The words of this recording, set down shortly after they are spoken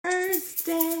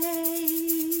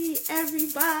Day,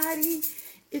 everybody.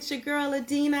 It's your girl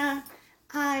Adina.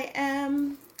 I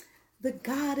am the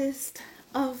goddess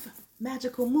of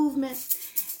magical movement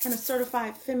and a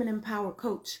certified feminine power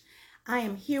coach. I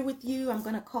am here with you. I'm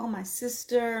going to call my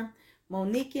sister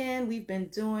Monique in. We've been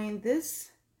doing this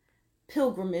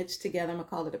pilgrimage together. I'm going to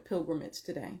call it a pilgrimage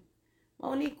today.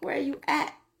 Monique, where are you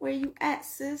at? Where are you at,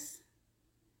 sis?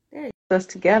 There you go. Us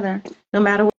together, no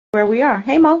matter where we are.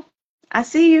 Hey, Mo, I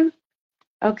see you.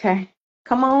 Okay,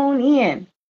 come on in.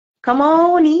 Come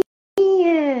on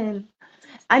in.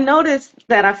 I noticed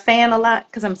that I fan a lot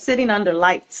because I'm sitting under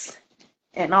lights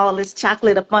and all this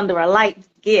chocolate up under a light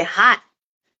get hot.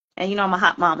 And you know I'm a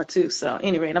hot mama too, so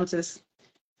anyway, I'm just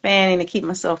fanning to keep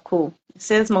myself cool. It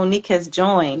says Monique has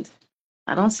joined.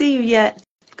 I don't see you yet.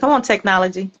 Come on,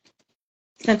 technology.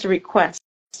 Sent a request.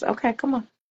 Okay, come on.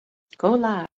 Go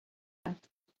live.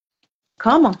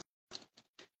 Come on.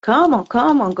 Come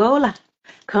on, go live.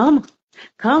 Come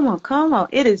on. Come on.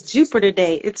 It is Jupiter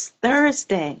Day. It's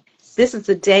Thursday. This is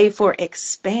the day for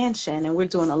expansion, and we're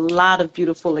doing a lot of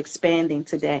beautiful expanding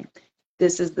today.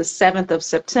 This is the 7th of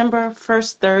September,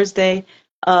 first Thursday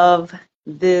of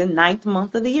the 9th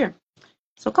month of the year.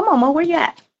 So come on, Mo, where you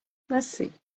at? Let's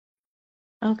see.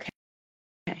 Okay.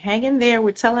 Hang in there.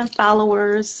 We're telling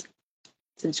followers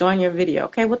to join your video.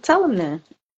 Okay, well, tell them then.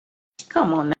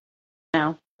 Come on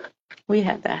now. We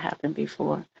had that happen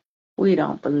before. We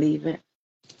don't believe it.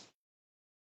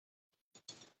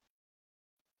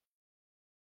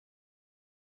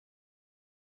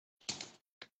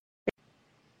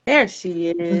 There she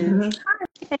is.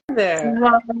 Hi there.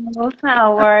 Hello.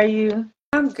 How are you?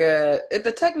 I'm good.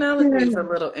 The technology is a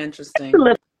little interesting. A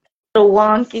little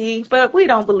wonky, but we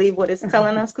don't believe what it's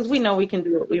telling us because we know we can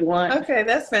do what we want. Okay,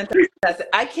 that's fantastic.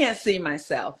 I can't see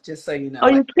myself, just so you know. Oh,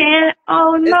 you can't?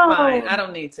 Oh, It's no. fine. I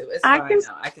don't need to. It's I fine can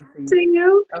now. I can see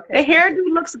you. Okay. The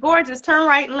hairdo looks gorgeous. Turn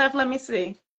right and left. Let me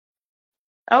see.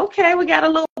 Okay, we got a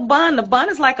little bun. The bun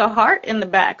is like a heart in the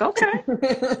back. Okay.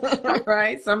 All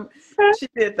right. She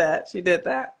did that. She did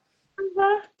that.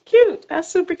 Cute. That's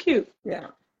super cute. Yeah.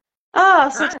 Oh,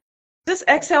 so just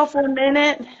exhale for a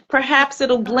minute. Perhaps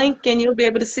it'll blink and you'll be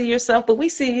able to see yourself, but we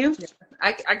see you. Yeah.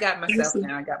 I got myself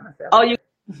now. I got myself. Oh, you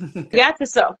got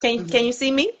yourself. Can you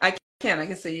see me? I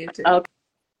can see you too.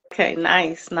 Okay,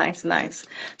 nice.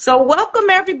 So welcome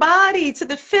everybody to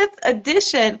the 5th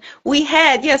edition. We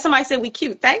had, somebody said we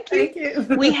cute. Thank you.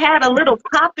 We had a little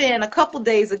pop-in a couple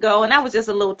days ago, and that was just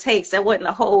a little taste. That wasn't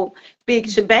a whole big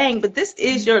shebang, but this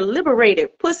is your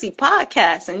Liberated Pussy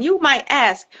podcast. And you might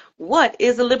ask, what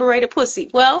is a liberated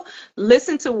pussy? Well,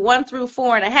 listen to 1 through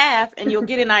 4.5 and you'll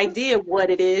get an idea of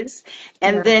what it is.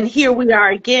 And then here we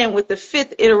are again with the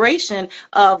 5th iteration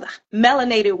of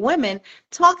Melanated Women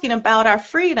talking about our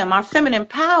freedom, our feminine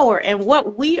power, and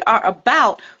what we are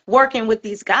about working with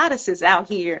these goddesses out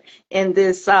here in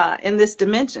this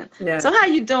dimension. Yeah. So how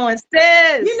you doing,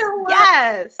 sis? You know what?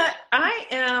 Yes.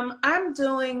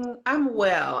 I'm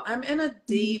well. I'm in a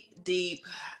deep,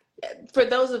 for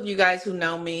those of you guys who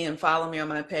know me and follow me on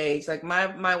my page, like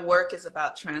my work is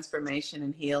about transformation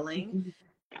and healing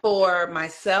for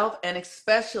myself and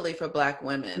especially for Black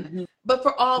women, but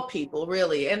for all people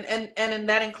really. And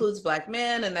that includes Black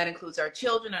men, and that includes our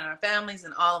children and our families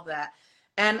and all of that.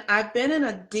 And I've been in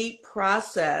a deep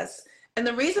process. And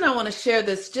the reason I want to share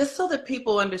this, just so that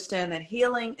people understand that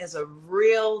healing is a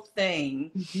real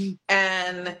thing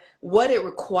and what it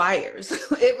requires.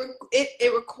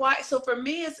 It requires, so for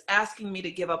me, it's asking me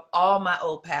to give up all my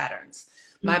old patterns,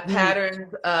 my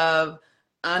patterns of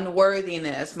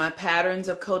unworthiness, my patterns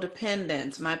of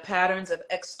codependence, my patterns of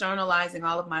externalizing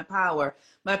all of my power,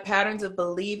 my patterns of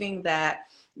believing that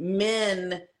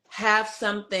men have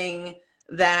something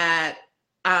that,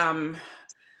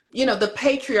 the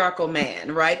patriarchal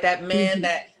man, right? That man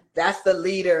that's the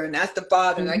leader and that's the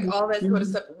father, like all that sort of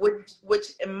stuff,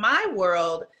 which in my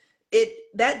world,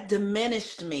 that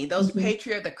diminished me. Those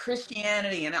the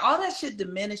Christianity and all that shit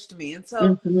diminished me. And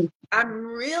so I'm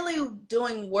really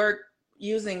doing work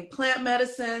using plant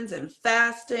medicines and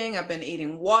fasting. I've been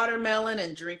eating watermelon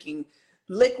and drinking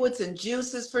liquids and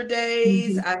juices for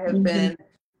days. I have been,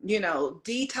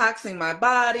 detoxing my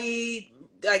body.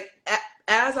 Like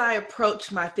as I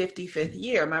approach my 55th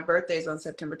year, my birthday is on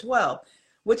September 12th,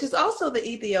 which is also the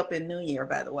Ethiopian New Year,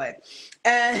 by the way.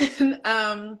 And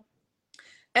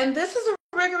this is a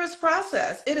rigorous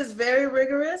process. It is very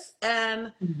rigorous.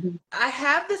 And I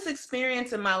have this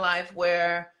experience in my life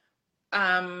where,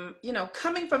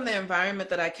 coming from the environment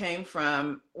that I came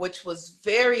from, which was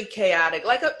very chaotic,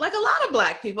 like a lot of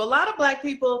Black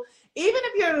people, even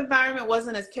if your environment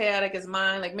wasn't as chaotic as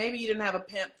mine, like maybe you didn't have a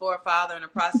pimp for a father and a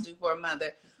prostitute for a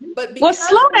mother, but Well,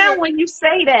 slow because down we're, when you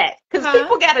say that, because huh?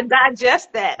 people got to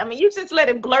digest that. I mean, you just let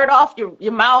it blurt off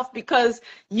your mouth because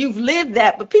you've lived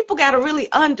that, but people got to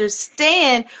really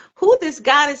understand who this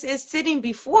goddess is sitting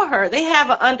before her. They have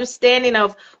an understanding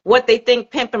of what they think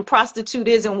pimp and prostitute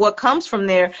is and what comes from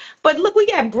there. But look, we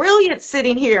got brilliance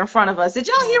sitting here in front of us. Did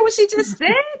y'all hear what she just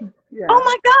said? Oh Yeah.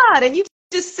 my God. And you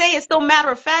just say it so matter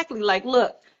of factly, like,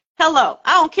 look, hello,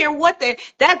 I don't care what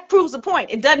that proves the point.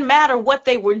 It doesn't matter what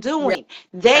they were doing.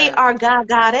 They Yeah. are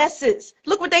goddesses.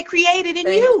 Look what they created in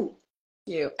Thank you.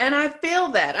 you. And I feel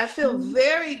that. I feel Mhm,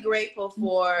 very grateful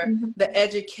for mhm, the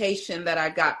education that I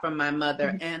got from my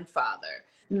mother and father.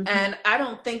 mhm, And I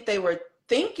don't think they were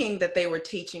thinking that they were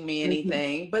teaching me mhm,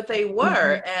 anything, but they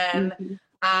were. mhm, And mhm,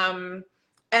 um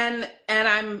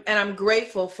I'm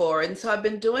grateful for it. And so I've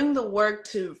been doing the work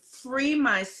to free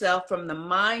myself from the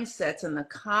mindsets and the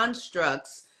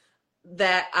constructs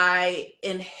that I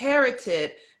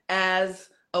inherited as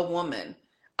a woman.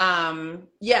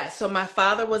 Yeah, so my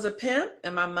father was a pimp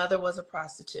and my mother was a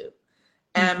prostitute.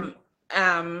 mhm, And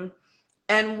um,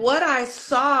 and what I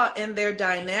saw in their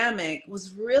dynamic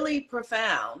was really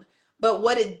profound. But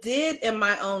what it did in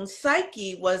my own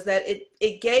psyche was that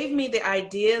it gave me the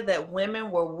idea that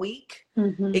women were weak.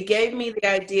 mhm, It gave me the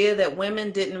idea that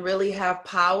women didn't really have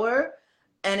power.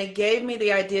 And it gave me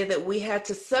the idea that we had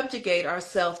to subjugate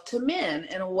ourselves to men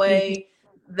in a mhm, way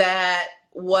that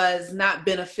was not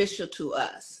beneficial to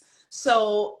us.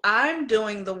 So I'm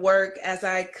doing the work as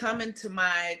I come into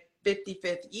my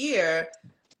 55th year,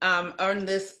 on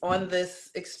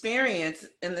this experience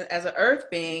as an earth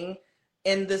being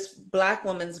in this Black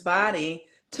woman's body,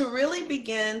 to really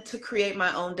begin to create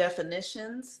my own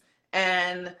definitions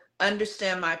and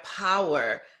understand my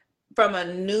power from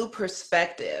a new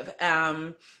perspective.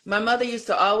 My mother used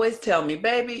to always tell me,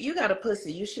 baby, you got a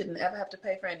pussy, you shouldn't ever have to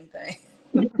pay for anything.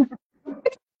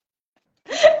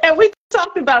 And we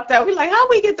talked about that. We like, how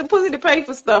we get the pussy to pay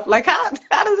for stuff? Like, how does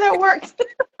that work?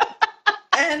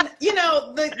 And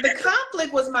the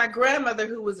conflict was my grandmother,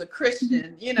 who was a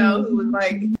Christian, who was Mhm,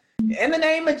 like, in the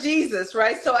name of Jesus,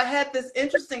 right? So I had this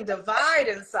interesting divide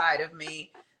inside of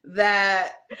me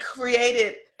that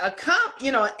created an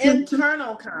mhm,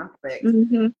 internal conflict.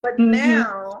 mhm, But mhm,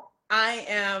 now I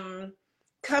am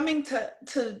coming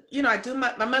I do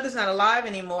my mother's not alive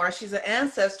anymore. She's an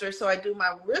ancestor, so I do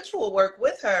my ritual work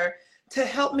with her to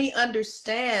help me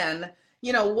understand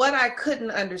what I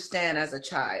couldn't understand as a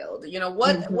child.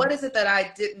 What mhm, is it that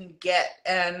I didn't get?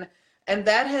 And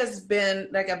that has been,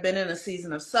 like, I've been in a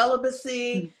season of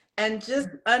celibacy and just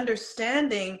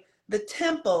understanding the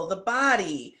temple, the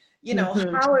body,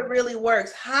 mhm, how it really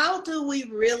works. How do we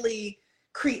really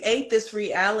create this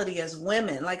reality as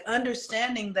women? Like,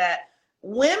 understanding that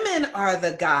women are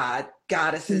the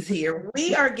goddesses mhm, here.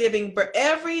 We are giving birth.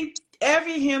 Every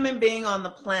human being on the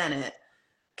planet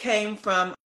came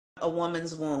from a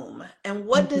woman's womb. And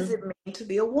what does mhm. it mean to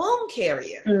be a womb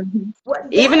carrier? Mhm. What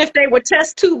Even that if they were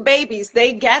test tube babies,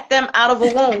 they got them out of a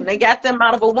womb. They got them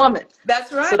out of a woman.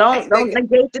 That's So right. don't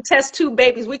negate the test tube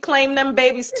babies. We claim them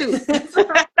babies too. That's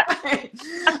right.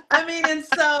 I mean, and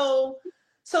so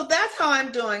that's how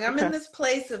I'm doing. I'm in Okay. this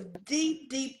place of deep,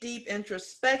 deep, deep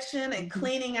introspection and Mhm.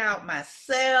 cleaning out my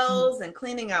cells and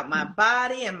cleaning out my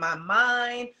body and my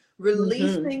mind, Mhm.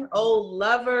 releasing old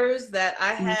lovers that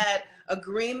I Mhm. had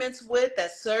agreements with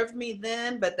that served me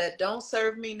then, but that don't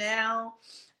serve me now.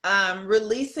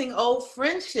 Releasing old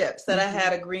friendships that I Mhm.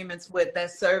 had agreements with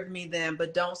that served me then,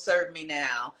 but don't serve me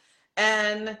now.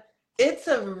 And it's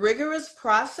a rigorous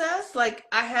process. Like,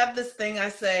 I have this thing I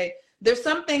say, there's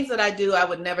some things that I do I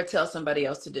would never tell somebody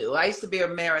else to do. I used to be a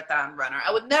marathon runner.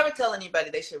 I would never tell anybody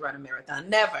they should run a marathon.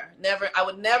 Never, never. I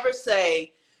would never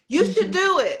say, you should Mhm.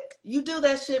 do it. You do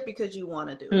that shit because you want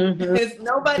to do it. Mhm. Because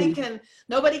nobody Mhm. can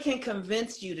nobody can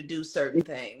convince you to do certain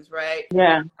things, right?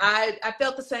 Yeah. I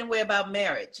felt the same way about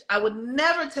marriage. I would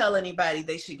never tell anybody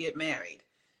they should get married,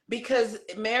 because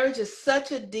marriage is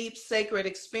such a deep, sacred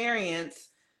experience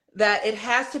that it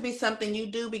has to be something you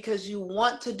do because you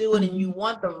want to do it and you Mhm.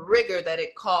 want the rigor that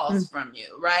it calls from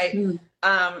you, right? Mhm.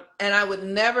 And I would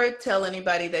never tell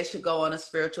anybody they should go on a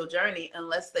spiritual journey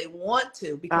unless they want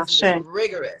to, because it is Ashe.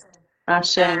 rigorous.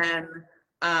 Ashe.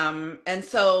 And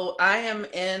so I am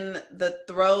in the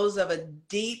throes of a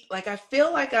deep, like, I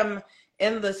feel like I'm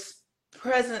in the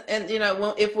present. And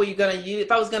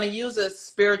if I was going to use a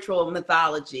spiritual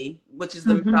mythology, which is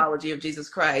the Mhm. mythology of Jesus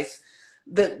Christ,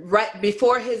 that right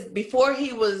before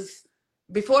he raised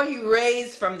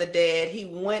from the dead, he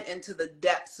went into the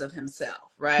depths of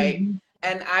himself, right? Mhm.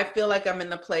 And I feel like I'm in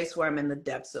the place where I'm in the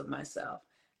depths of myself.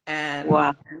 And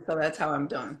Wow. so that's how I'm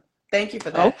doing. Thank you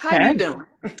for that. How Okay. you doing?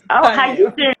 Oh, How how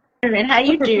you you? doing? How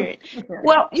you doing?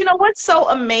 Well, you know what's so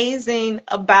amazing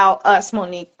about us,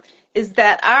 Monique, is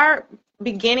that our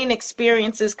beginning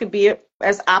experiences could be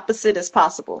as opposite as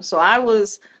possible. So I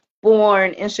was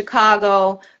born in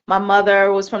Chicago. My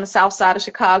mother was from the south side of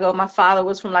Chicago. My father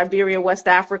was from Liberia, West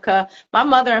Africa. My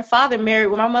mother and father married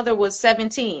when my mother was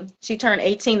 17. She turned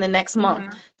 18 the next month.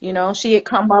 Mm-hmm. You know, she had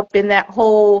come up in that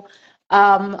whole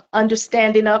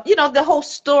understanding of, you know, the whole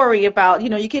story about, you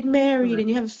know, you get married Right. and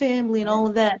you have a family and all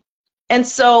of that. And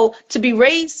so to be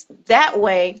raised that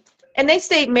way, and they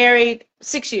stayed married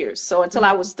 6 years, so until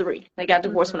I was 3. They got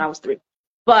divorced when Mm-hmm. I was 3.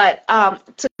 But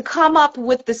to come up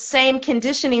with the same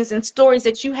conditionings and stories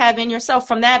that you have in yourself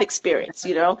from that experience,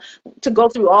 you know, to go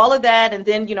through all of that and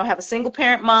then, you know, have a single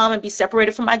parent mom and be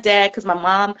separated from my dad because my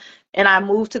mom and I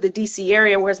moved to the DC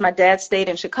area, whereas my dad stayed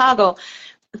in Chicago,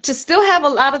 to still have a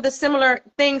lot of the similar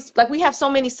things. Like we have so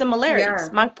many similarities.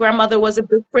 Yeah. My grandmother was a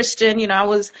good Christian, you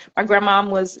know, my grandmom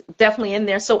was definitely in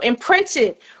there. So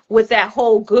imprinted with that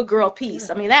whole good girl piece.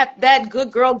 I mean, that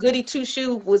good girl goody two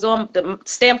shoe was on the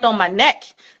stamped on my neck.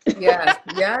 Yes.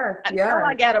 Yes. I know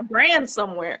I Yes. got a brand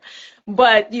somewhere.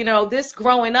 But, you know, this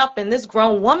growing up and this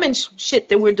grown woman shit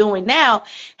that we're doing now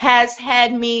has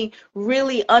had me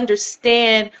really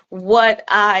understand what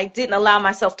I didn't allow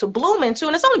myself to bloom into.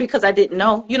 And it's only because I didn't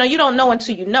know. You know, you don't know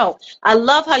until you know. I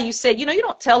love how you said, you know, you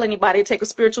don't tell anybody to take a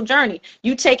spiritual journey.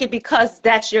 You take it because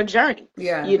that's your journey.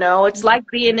 Yeah. You know, it's like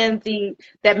being in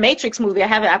that Matrix movie.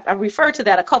 I referred to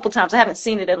that a couple times. I haven't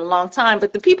seen it in a long time.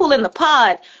 But the people in the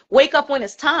pod wake up when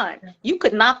it's time. You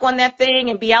could knock on that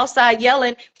thing and be outside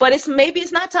yelling, but maybe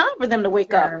it's not time for them to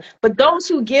wake up. Yeah. But those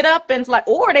who get up and like,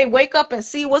 or they wake up and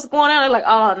see what's going on, they're like,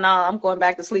 oh no, I'm going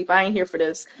back to sleep. I ain't here for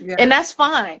this. Yeah. And that's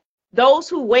fine. Those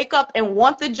who wake up and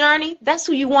want the journey, that's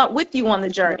who you want with you on the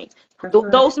Yeah. journey. That's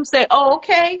right. Those who say, oh,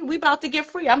 okay, we about to get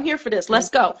free. I'm here for this. Let's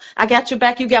go. I got your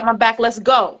back. You got my back. Let's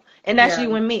go. And that's Yeah.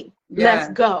 you and me. Let's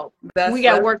Yeah. go. We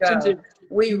got Let's work to go. do.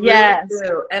 We really Yes.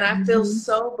 do. And I feel Mm-hmm.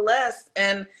 so blessed.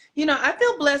 And, you know, I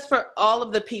feel blessed for all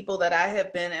of the people that I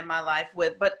have been in my life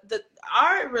with. But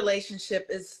our relationship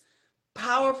is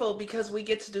powerful because we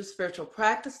get to do spiritual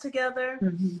practice together,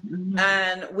 Mm-hmm.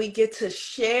 and we get to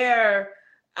share,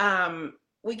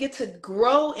 we get to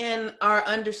grow in our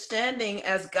understanding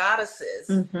as goddesses,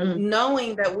 Mm-hmm.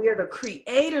 knowing that we are the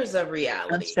creators of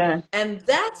reality. Understand. And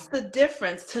that's the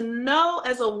difference, to know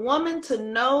as a woman, to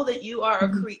know that you are a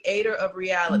Mm-hmm. creator of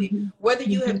reality. Mm-hmm. Whether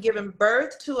you Mm-hmm. have given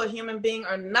birth to a human being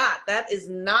or not, that is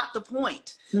not the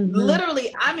point. Mm-hmm.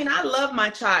 Literally, I mean, I love my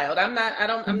child. I'm not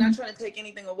Mm-hmm. trying to take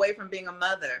anything away from being a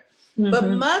mother, but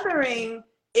Mm-hmm. mothering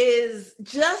is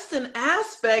just an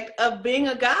aspect of being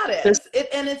a Just goddess.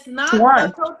 And it's not the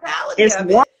one. totality It's of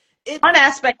one it. It's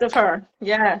aspect of her.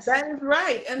 Yes. that is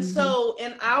right. And Mm-hmm. so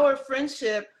in our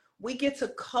friendship, we get to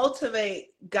cultivate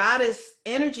goddess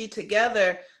energy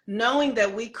together, knowing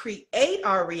that we create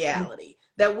our reality,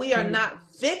 that we are not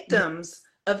victims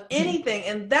of anything.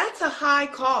 And that's a high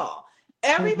call.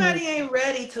 Mm-hmm. Everybody ain't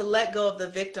ready to let go of the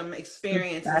victim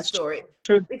experience and That's story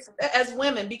true. as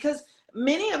women, because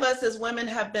many of us as women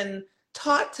have been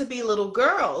taught to be little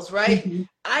girls, right? Mm-hmm.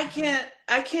 I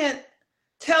can't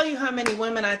tell you how many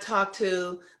women I talk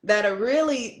to that are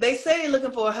really, they say they're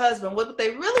looking for a husband. What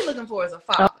they're really looking for is a Oh,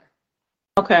 father.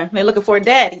 okay. They're looking for a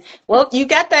daddy. Well, you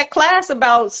got that class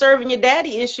about serving your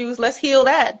daddy issues. Let's heal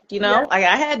that. You Yes, know, I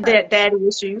had daddy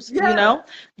issues, you yes, know,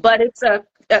 but it's a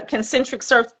concentric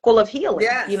circle of healing.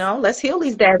 You yes, know, let's heal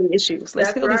these daddy issues. Let's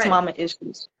that's heal these right. mama issues.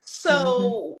 Mm-hmm.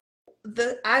 So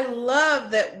I love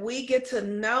that we get to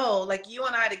know, like you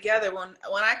and I together, when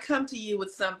I come to you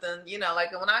with something, you know,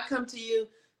 like when I come to you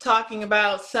talking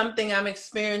about something I'm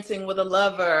experiencing with a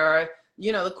lover, or,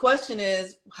 you know, the question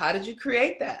is, how did you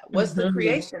create that? What's the Mm-hmm.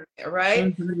 creation there,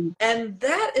 right? Mm-hmm. And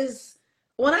that is,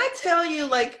 when I tell you,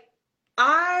 like,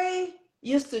 I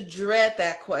used to dread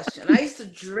that question. I used to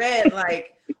dread,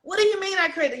 like, what do you mean I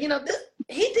created? You know,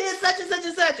 he did such and such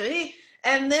and such,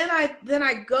 and then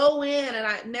I go in,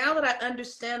 and now that I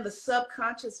understand the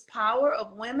subconscious power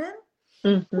of women,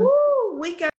 Mm-hmm. woo,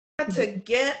 we got to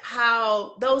get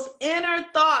how those inner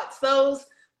thoughts, those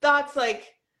thoughts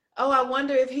like, oh, I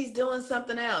wonder if he's doing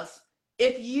something else.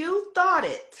 If you thought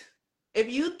it,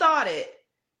 if you thought it,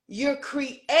 you're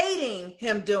creating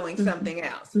him doing something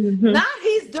else. Mm-hmm. Not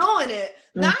he's doing it.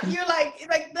 Not Mm-hmm. you're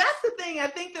like that's the thing. I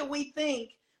think that we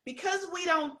think, because we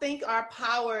don't think our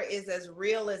power is as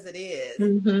real as it is.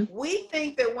 Mm-hmm. We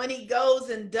think that when he goes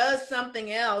and does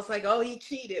something else, like, oh, he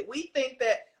cheated, we think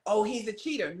that, oh, he's a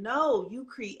cheater. No, you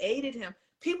created him.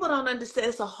 People don't understand.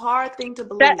 It's a hard thing to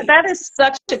That believe. that is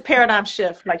such a paradigm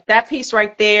shift. Like that piece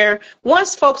right there.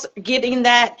 Once folks get in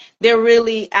that, they're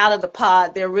really out of the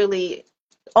pod. They're really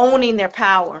owning their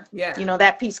power. Yeah. You know,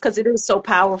 that piece, because it is so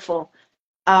powerful.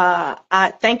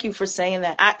 I thank you for saying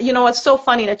that. It's so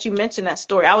funny that you mentioned that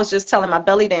story. I was just telling my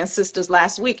belly dance sisters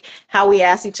last week how we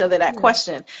asked each other that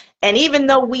question. And even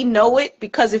though we know it,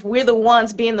 because if we're the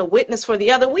ones being the witness for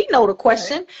the other, we know the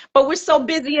question, but we're so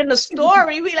busy in the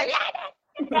story, we like,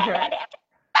 Right.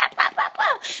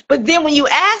 but then when you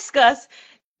ask us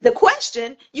the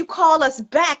question, you call us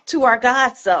back to our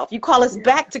God self. You call us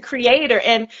back to creator.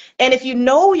 And if you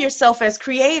know yourself as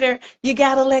creator, you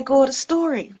got to let go of the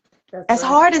story. That's As right.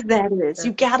 hard as that is,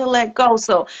 you got to let go.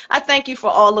 So I thank you for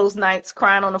all those nights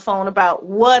crying on the phone about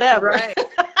whatever. Right.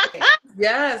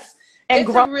 Yes. And It's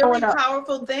a growing really up.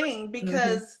 powerful thing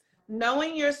because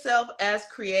knowing yourself as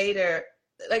creator,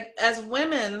 like as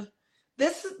women,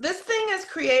 this thing as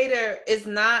creator is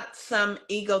not some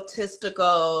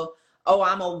egotistical, oh,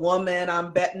 I'm a woman,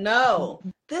 I'm better. No,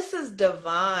 this is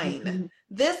divine.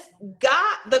 This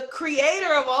God, the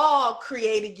creator of all,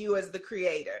 created you as the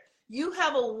creator. You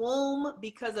have a womb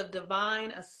because of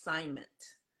divine assignment.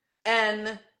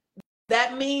 And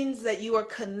that means that you are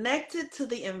connected to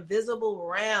the invisible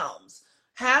realms.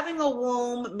 Having a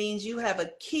womb means you have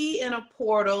a key and a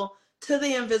portal to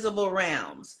the invisible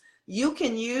realms. You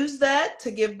can use that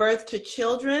to give birth to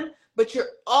children, but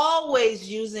you're always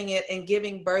using it and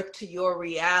giving birth to your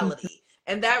reality.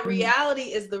 And that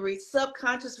reality is the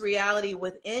subconscious reality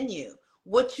within you,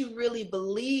 what you really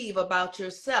believe about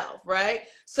yourself, right?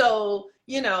 So,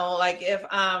 like if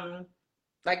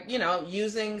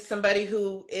using somebody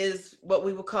who is what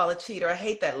we would call a cheater. I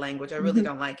hate that language. I really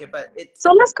don't like it, but it's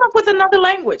So let's come up with another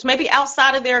language, maybe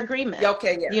outside of their agreement.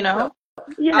 okay. Yeah. So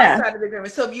Yeah. outside of the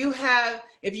agreement. So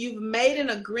if you've made an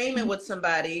agreement with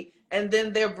somebody and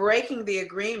then they're breaking the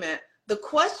agreement, the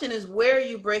question is, where are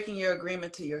you breaking your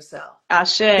agreement to yourself?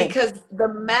 Ashe. Because the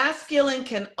masculine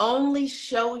can only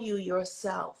show you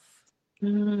yourself.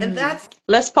 And that's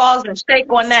Let's pause and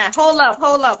shake on that. Hold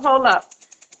up.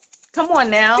 Come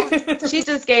on now. She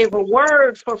just gave a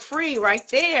word for free right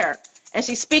there. And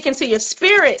she's speaking to your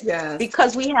spirit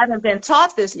because we haven't been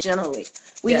taught this generally.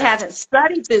 We haven't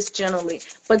studied this generally.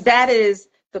 But that is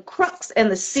the crux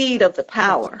and the seed of the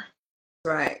power.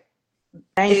 Right.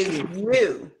 Thank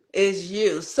you. Is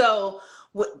you. So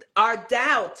our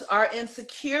doubts, our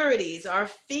insecurities, our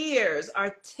fears,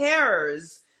 our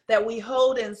terrors that we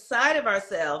hold inside of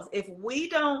ourselves, if we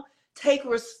don't take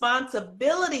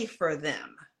responsibility for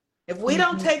them, if we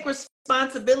don't take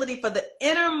responsibility for the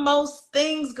innermost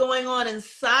things going on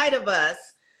inside of us,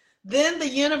 then the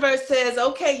universe says,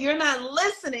 okay, you're not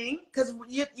listening because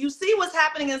you see what's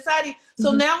happening inside of you.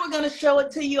 So now we're going to show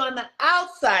it to you on the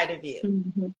outside of you.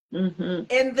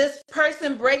 And this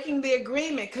person breaking the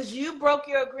agreement because you broke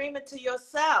your agreement to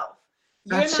yourself.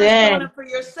 You're not showing up for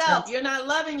yourself. You're not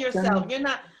loving yourself. You're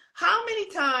not. How many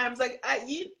times,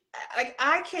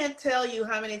 I can't tell you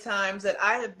how many times that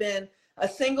I have been a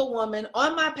single woman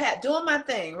on my path, doing my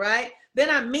thing, right? Then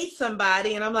I meet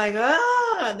somebody and I'm like,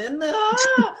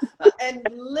 and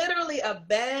literally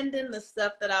abandon the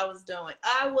stuff that I was doing.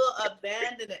 I will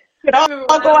abandon it. I remember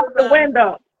when go out the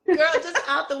window. Girl, just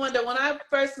out the window. When I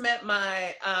first met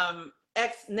my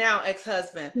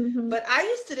ex-husband, but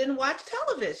I didn't watch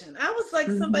television. I was like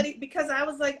somebody, because I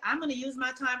was like, I'm going to use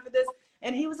my time for this.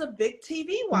 And he was a big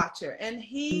TV watcher. And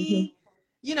he,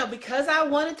 because I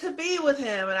wanted to be with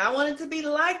him and I wanted to be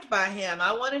liked by him,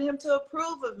 I wanted him to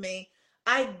approve of me,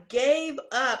 I gave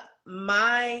up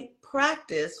my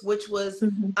practice, which was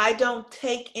I don't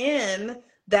take in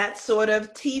that sort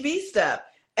of TV stuff.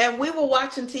 And we were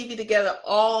watching TV together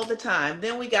all the time.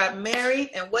 Then we got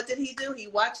married, and what did he do? He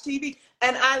watched TV.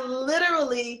 And I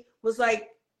literally was like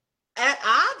at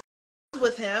odds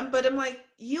with him, but I'm like,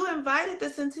 you invited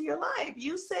this into your life.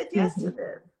 You said yes to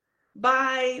this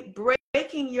by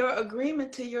breaking your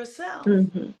agreement to yourself.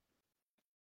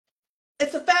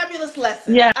 It's a fabulous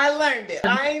lesson. Yeah. I learned it.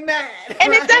 I ain't mad.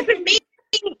 And it doesn't mean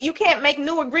you can't make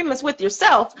new agreements with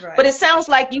yourself, but it sounds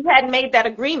like you hadn't made that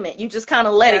agreement. You just kind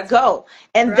of let it go.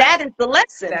 And that is the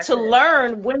lesson, to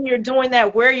learn when you're doing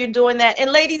that, where you're doing that.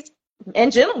 And ladies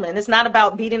and gentlemen, it's not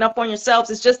about beating up on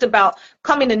yourselves. It's just about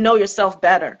coming to know yourself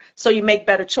better so you make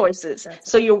better choices.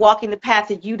 So you're walking the path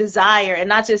that you desire and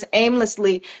not just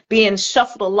aimlessly being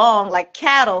shuffled along like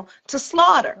cattle to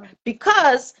slaughter,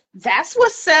 because that's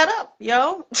what's set up,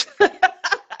 yo.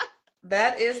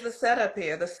 That is the setup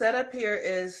here. The setup here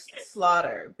is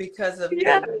slaughter because of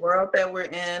the world that we're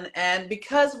in, and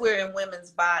because we're in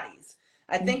women's bodies.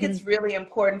 I think it's really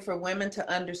important for women to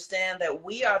understand that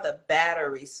we are the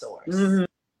battery source.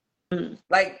 Mm-hmm.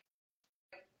 Like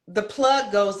the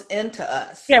plug goes into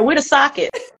us. Yeah, we're the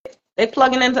socket. They're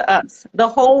plugging into us. The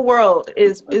whole world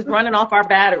is running off our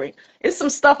battery. It's some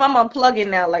stuff I'm unplugging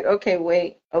now. Like, okay,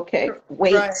 wait.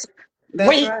 Right.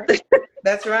 That's right.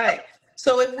 That's right.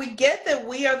 So if we get that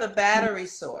we are the battery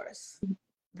source,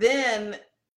 then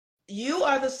you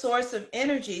are the source of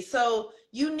energy. So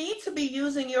you need to be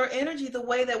using your energy the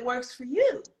way that works for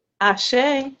you. Ashe.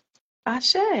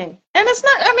 Ashe. And it's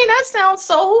not, I mean, that sounds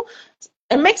so,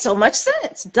 it makes so much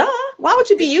sense. Duh. Why would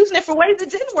you be using it for ways that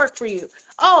didn't work for you?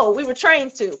 Oh, we were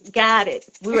trained to. Got it.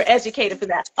 We were educated for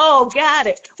that. Oh, got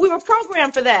it. We were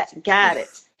programmed for that. Got it.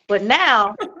 But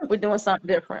now we're doing something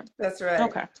different. That's right.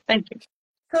 Okay. Thank you.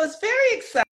 So it's very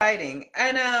exciting.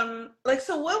 And like,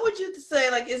 so what would you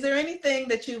say, like, is there anything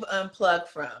that you've unplugged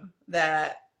from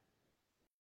that?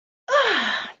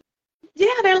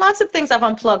 Yeah, there are lots of things I've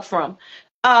unplugged from.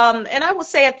 And I would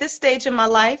say at this stage in my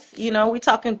life, you know, we're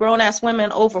talking grown-ass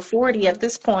women over 40 at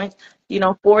this point, you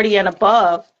know, 40 and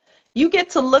above. You get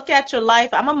to look at your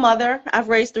life. I'm a mother. I've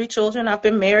raised 3 children. I've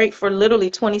been married for literally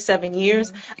 27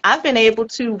 years. I've been able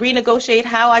to renegotiate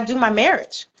how I do my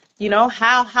marriage, you know,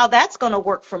 how that's going to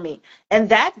work for me. And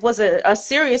that was a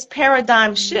serious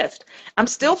paradigm shift. I'm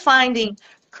still finding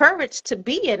courage to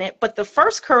be in it, but the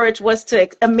first courage was to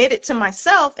admit it to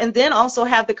myself, and then also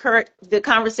have the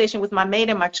conversation with my mate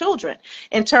and my children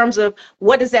in terms of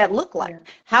what does that look like?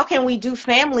 How can we do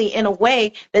family in a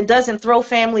way that doesn't throw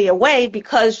family away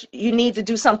because you need to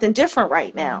do something different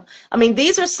right now? I mean,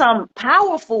 these are some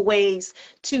powerful ways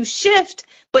to shift,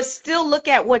 but still look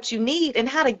at what you need and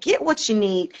how to get what you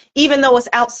need, even though it's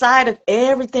outside of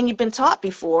everything you've been taught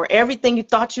before, everything you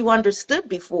thought you understood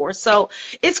before. So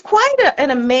it's quite an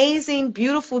amazing,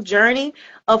 beautiful journey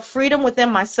of freedom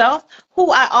within myself,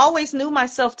 who I always knew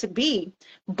myself to be,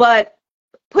 but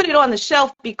put it on the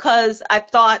shelf because I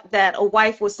thought that a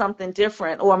wife was something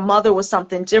different or a mother was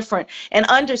something different. And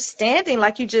understanding,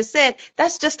 like you just said,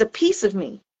 that's just a piece of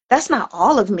me. That's not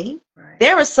all of me. Right.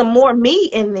 There is some more me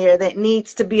in there that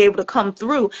needs to be able to come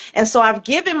through. And so I've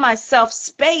given myself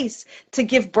space to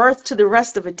give birth to the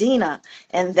rest of Adina.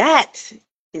 And that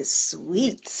is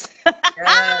sweet.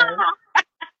 Yes.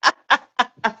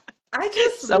 I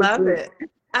just So love good. it.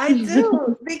 I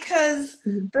do, because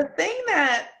the thing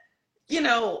that, you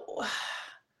know,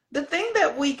 the thing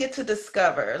that we get to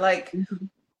discover, like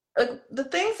the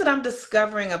things that I'm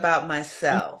discovering about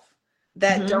myself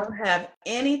that don't have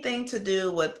anything to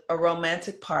do with a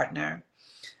romantic partner,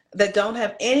 that don't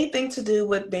have anything to do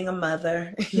with being a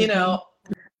mother, you know,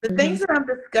 the things that I'm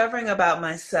discovering about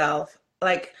myself,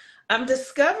 like I'm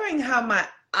discovering how my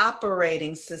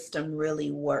operating system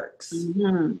really works.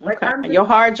 Like your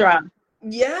hard drive.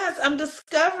 Yes, I'm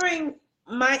discovering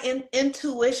my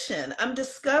intuition. I'm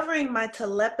discovering my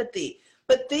telepathy.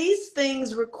 But these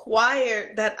things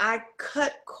require that I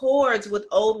cut cords with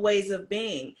old ways of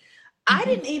being. I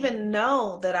didn't even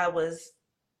know that I was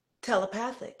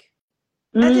telepathic.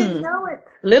 I didn't know it.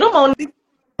 Little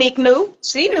Monique knew.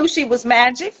 She knew she was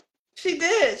magic. She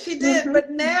did. She did.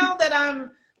 But now that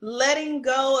I'm letting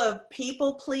go of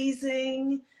people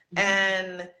pleasing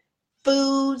and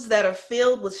foods that are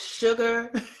filled with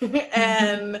sugar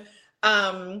and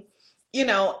you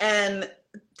know, and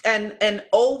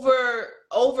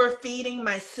overfeeding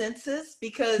my senses,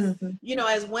 because you know,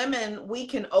 as women we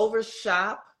can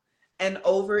overshop and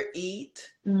overeat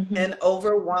and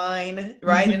overwine,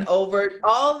 right? And over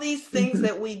all these things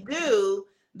that we do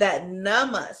that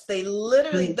numb us. They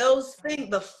literally, those things,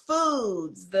 the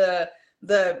foods, the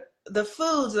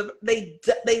foods,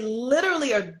 they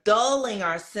literally are dulling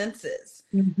our senses.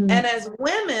 And as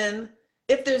women,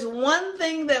 if there's one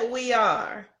thing that we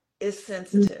are, is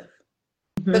sensitive.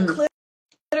 The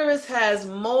clitoris has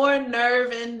more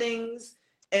nerve endings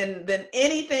than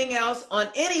anything else on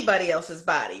anybody else's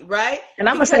body, right? And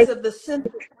I'm because of the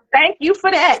sensitive. Thank you for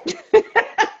that.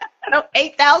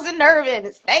 8,000 nerve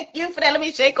endings. Thank you for that. Let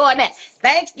me shake on that.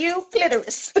 Thank you,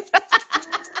 clitoris.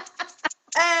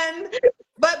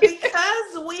 But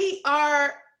because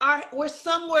we're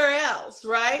somewhere else,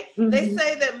 right? They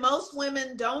say that most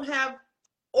women don't have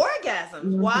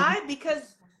orgasms. Why?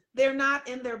 Because they're not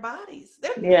in their bodies.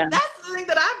 That's the thing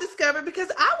that I've discovered,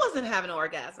 because I wasn't having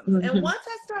orgasms. And once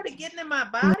I started getting in my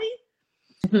body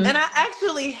and I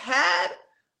actually had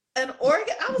an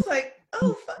orgasm, I was like,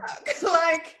 oh, fuck.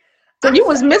 Like, so you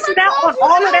was missing out on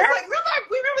all of that? Like,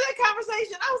 remember that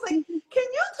conversation? I was like, can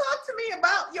you talk to me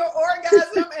about your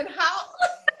orgasm and how,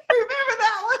 remember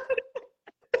that one?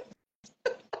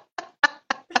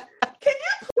 Can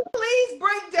you please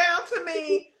break down to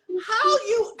me how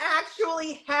you actually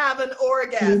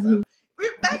orgasm.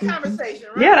 That conversation,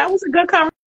 Yeah, that right? was a good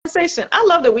conversation. I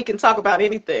love that we can talk about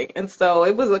anything. And so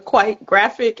it was a quite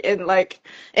graphic and like,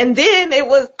 and then it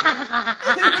was,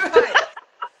 Right.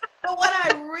 But what I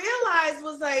realized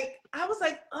was like, I was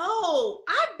like, oh,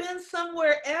 I've been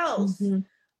somewhere else. Mhm,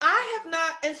 I have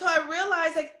not. And so I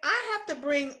realized like I have to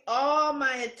bring all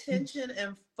my attention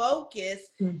and focus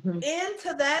mhm,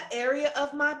 into that area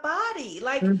of my body.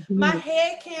 Like my mhm,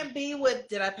 head can't be with,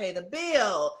 did I pay the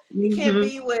bill? It can't mhm.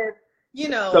 be with,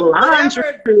 The laundry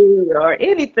whatever. or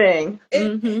anything.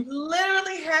 It Hmm.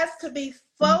 literally has to be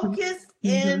Hmm. focused Hmm.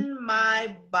 in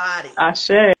my body.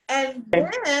 Ashe. And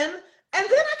then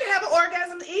I can have an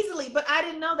orgasm easily, but I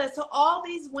didn't know that. So all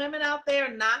these women out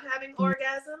there not having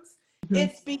orgasms, Hmm.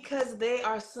 it's because they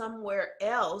are somewhere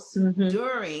else Hmm.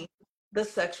 during the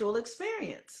sexual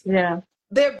experience. Yeah.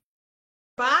 Their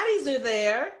bodies are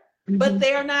there, but Hmm.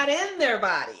 they are not in their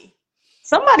body.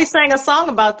 Somebody sang a song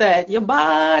about that. Your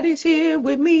body's here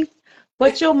with me,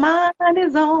 but your mind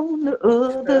is on the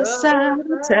other side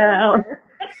of town.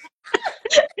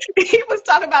 He was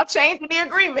talking about changing the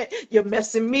agreement. You're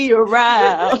messing me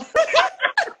around.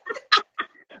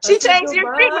 I She said changed your the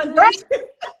agreement, body. right?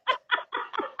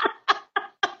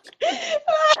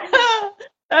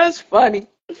 That's funny.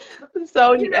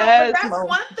 So But yes, that's Mo.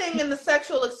 one thing in the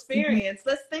sexual Mhm, experience.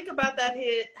 Let's think about that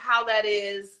hit, how that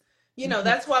is. mhm,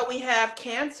 That's why we have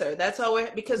cancer. That's how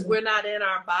because mhm. we're not in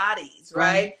our bodies,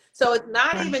 Right, right? So it's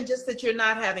not right. even just that you're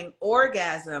not having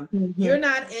orgasm. Hmm. You're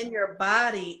not in your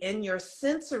body, in your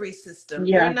sensory system.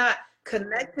 You're Yeah. not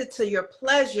connected to your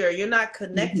pleasure. You're not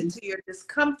connected Hmm. to your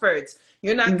discomforts.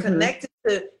 You're not Hmm. connected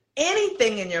to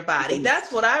anything in your body.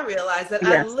 That's what I realized, that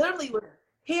I Yes. literally was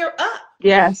here up.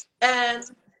 Yes. And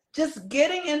just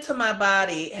getting into my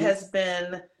body has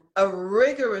been a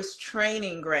rigorous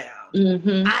training ground.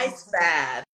 Hmm. Ice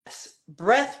baths,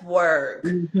 breath work,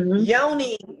 Hmm.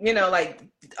 yoni, like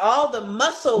all the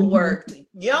muscle Hmm. work,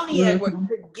 yoni egg work Hmm.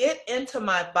 to get into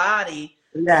my body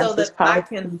so Yes, it's that I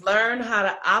powerful. can learn how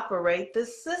to operate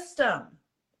this system.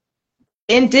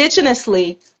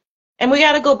 Indigenously, and we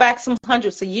got to go back some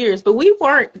hundreds of years, but we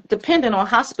weren't dependent on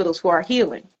hospitals for our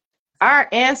healing. Our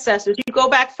ancestors, you go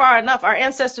back far enough, our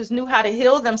ancestors knew how to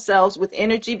heal themselves with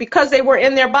energy because they were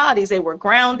in their bodies. They were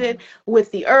grounded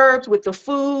with the herbs, with the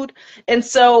food. And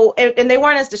so, and they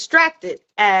weren't as distracted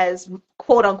as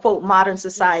quote unquote modern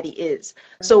society is.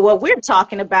 So what we're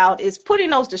talking about is putting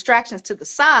those distractions to the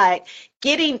side,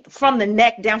 getting from the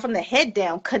neck down, from the head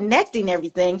down, connecting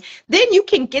everything. Then you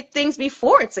can get things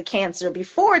before it's a cancer,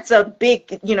 before it's a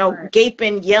big, Right.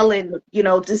 gaping, yelling,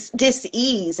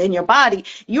 dis-ease in your body.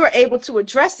 You're able to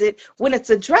address it when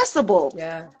it's addressable.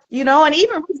 Yeah. And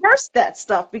even reverse that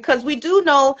stuff, because we do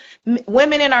know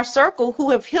women in our circle who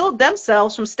have healed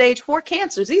themselves from stage 4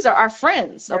 cancers. These are our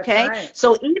friends, That's okay? right.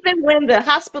 So even when the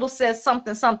hospital says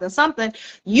something, something, something,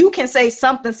 you can say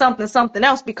something, something, something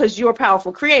else because you're a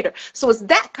powerful creator. So it's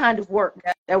that kind of work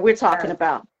that we're talking Yeah.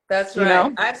 about, That's you right.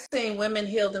 know? I've seen women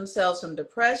heal themselves from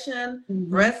depression, Mm-hmm.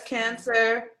 breast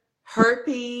cancer,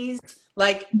 herpes,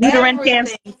 like Uterine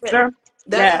everything. cancer.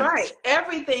 That's Yeah. right.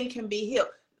 Everything can be healed.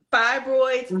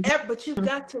 Fibroids, Mm-hmm. but you've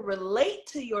got to relate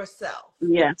to yourself.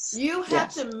 Yes. You have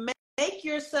Yes. to make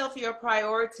yourself your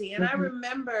priority. And I Mm-hmm.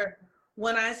 remember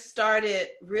when I started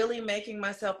really making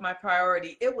myself my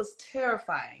priority, it was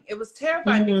terrifying. It was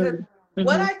terrifying because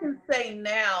what Mm-hmm. I can say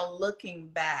now, looking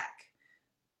back,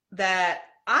 that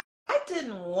I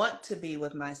didn't want to be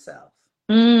with myself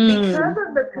because Mm.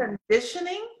 of the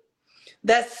conditioning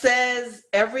that says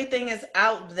everything is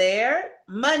out there,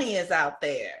 money is out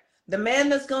there, the man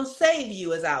that's going to save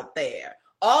you is out there,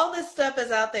 all this stuff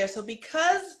is out there. So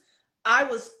because I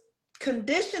was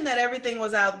conditioned that everything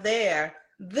was out there,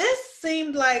 this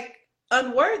seemed like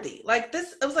unworthy. Like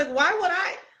this, it was like, why would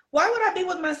I be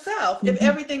with myself if Mm-hmm.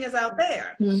 everything is out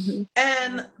there? Mm-hmm.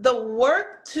 And the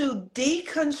work to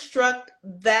deconstruct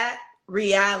that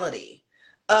reality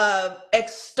of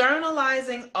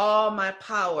externalizing all my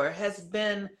power has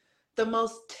been the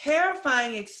most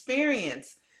terrifying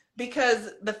experience,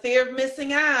 because the fear of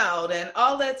missing out and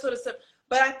all that sort of stuff.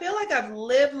 But I feel like I've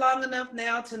lived long enough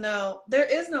now to know there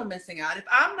is no missing out. If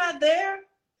I'm not there,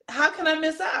 how can I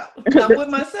miss out? I'm with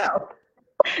myself.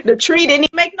 The tree didn't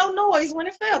even make no noise when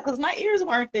it fell because my ears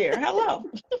weren't there. Hello.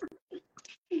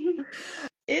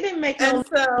 It didn't make And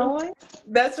no so noise.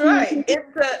 that's right.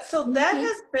 So that Mhm.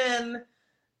 has been,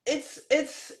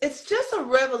 it's just a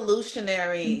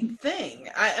revolutionary Mhm. thing.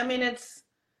 I mean it's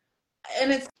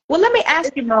Well, let me ask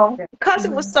it's you, Mo, because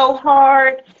it was Mhm. so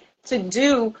hard to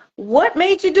do, what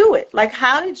made you do it? Like,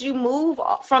 how did you move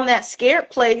from that scared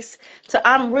place to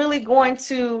I'm really going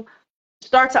to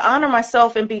start to honor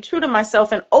myself and be true to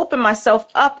myself and open myself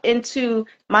up into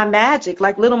my magic,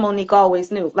 like little Monique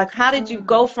always knew? Like, how did you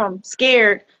go from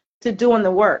scared to doing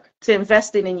the work, to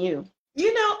investing in you?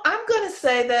 You know, I'm going to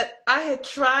say that I had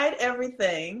tried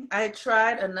everything. I had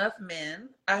tried enough men.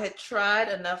 I had tried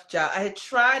enough jobs. I had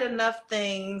tried enough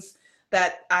things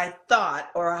that I thought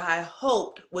or I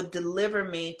hoped would deliver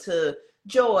me to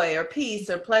joy or peace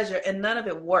or pleasure, and none of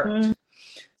it worked.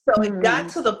 So it got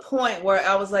to the point where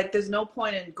I was like, there's no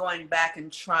point in going back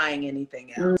and trying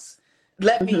anything else.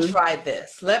 Let me try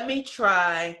this. Let me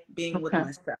try being with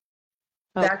myself.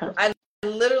 That's, I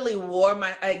literally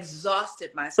I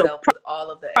exhausted So myself with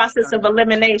all of the process of external.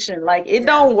 elimination, like it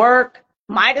don't work.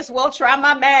 Might as well try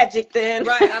my magic then.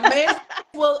 Right.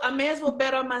 I may as well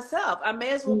bet on myself. I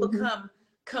may as well become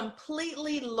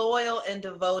completely loyal and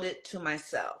devoted to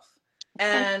myself.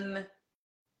 And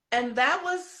that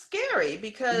was scary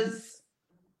because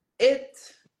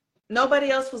nobody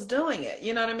else was doing it.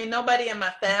 You know what I mean? Nobody in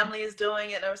my family is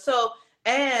doing it. Or so,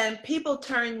 and people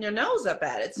turn your nose up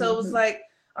at it. So it was like,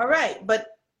 all right, but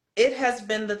it has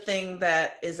been the thing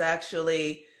that is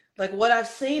actually like what I've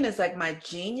seen is like my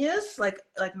genius, like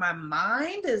my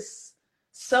mind is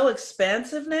so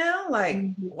expansive now. Like,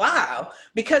 wow,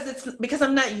 because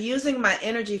I'm not using my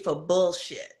energy for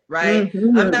bullshit, right?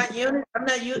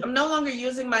 I'm no longer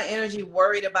using my energy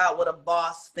worried about what a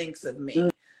boss thinks of me.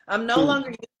 I'm no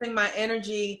longer using my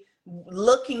energy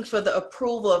looking for the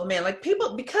approval of men. Like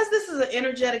people, because this is an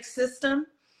energetic system,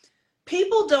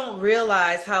 people don't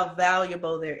realize how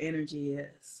valuable their energy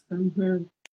is.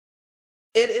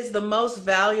 It is the most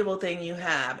valuable thing you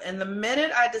have. And the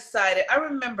minute I decided, I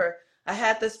remember I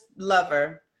had this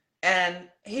lover and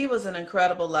he was an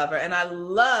incredible lover and I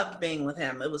loved being with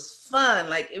him. It was fun.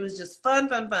 Like it was just fun.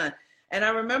 And I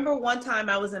remember one time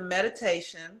I was in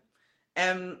meditation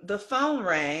and the phone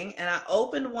rang and I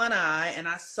opened one eye and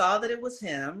I saw that it was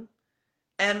him.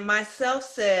 And myself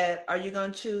said, are you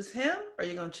going to choose him or are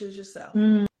you going to choose yourself?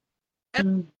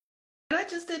 And I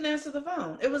just didn't answer the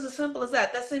phone. It was as simple as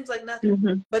that. That seems like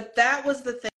nothing. But that was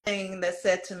the thing that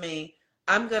said to me,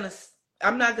 I'm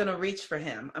not going to reach for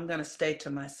him. I'm going to stay to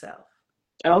myself.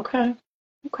 Okay.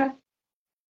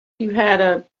 You had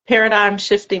a paradigm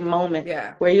shifting moment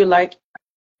where you're like,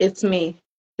 it's me.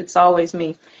 It's always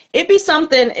me. It'd be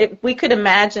something if we could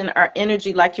imagine our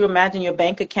energy like you imagine your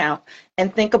bank account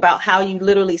and think about how you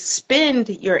literally spend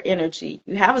your energy.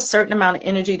 You have a certain amount of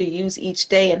energy to use each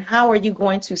day, and how are you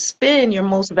going to spend your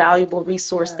most valuable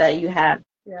resource that you have?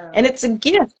 And it's a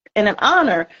gift and an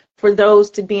honor for those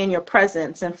to be in your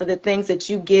presence and for the things that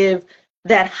you give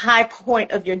that high point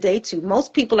of your day to.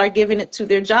 Most people are giving it to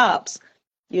their jobs,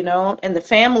 and the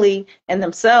family and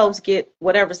themselves get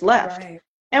whatever's left.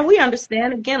 And we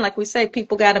understand, again, like we say,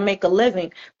 people got to make a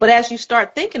living. But as you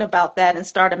start thinking about that and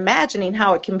start imagining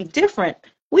how it can be different,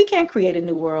 we can create a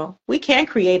new world. We can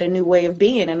create a new way of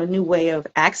being and a new way of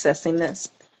accessing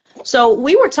this. So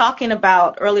we were talking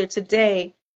about earlier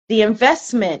today the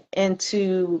investment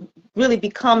into really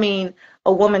becoming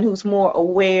a woman who's more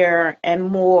aware and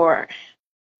more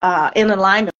in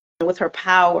alignment with her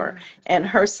power and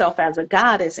herself as a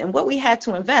goddess, and what we had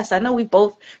to invest. I know we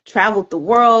both traveled the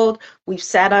world. We've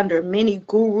sat under many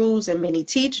gurus and many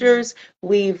teachers.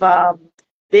 We've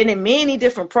been in many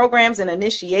different programs and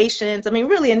initiations. I mean,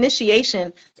 really,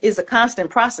 initiation is a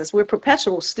constant process. We're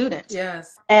perpetual students.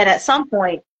 Yes. And at some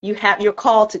point, you're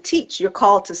called to teach. You're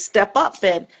called to step up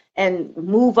and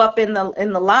move up in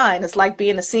the line. It's like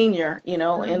being a senior,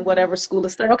 in whatever school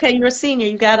is there. Okay, you're a senior.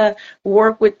 You got to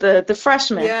work with the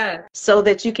freshmen so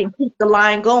that you can keep the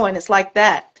line going. It's like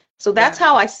that. So that's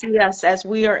how I see us as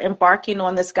we are embarking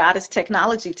on this goddess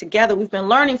technology together. We've been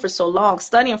learning for so long,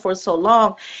 studying for so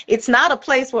long. It's not a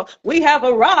place where we have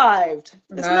arrived.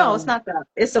 No, it's not that.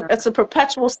 It's a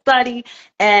perpetual study,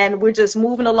 and we're just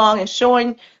moving along and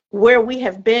showing where we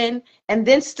have been, and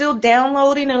then still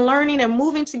downloading and learning and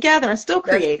moving together and still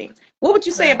creating. What would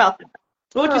you say about that?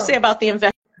 What would you say about the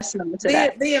investment to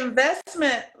that? The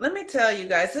investment, let me tell you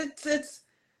guys, it's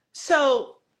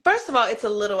so first of all, it's a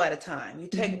little at a time. You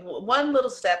take one little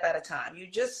step at a time.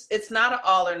 It's not an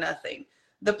all or nothing.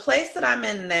 The place that I'm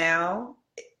in now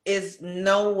is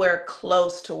nowhere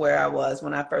close to where I was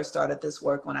when I first started this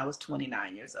work when I was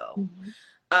 29 years old.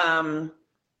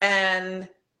 And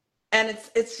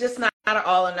it's just not an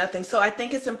all or nothing. So I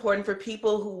think it's important for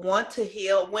people who want to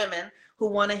heal, women who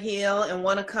want to heal and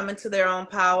want to come into their own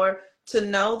power, to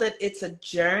know that it's a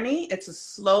journey, it's a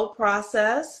slow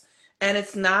process, and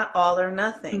it's not all or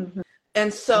nothing.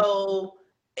 And so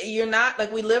you're not,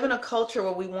 like, we live in a culture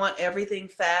where we want everything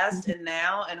fast and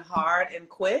now and hard and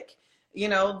quick. you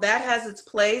know, that has its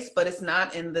place, but it's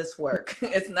not in this work.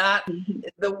 It's not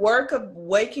the work of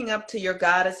waking up to your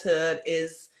goddesshood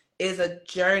is a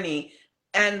journey.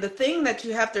 And the thing that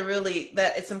you have to really,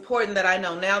 that it's important that I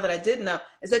know now that I didn't know,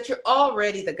 is that you're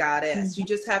already the goddess. You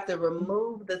just have to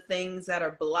remove the things that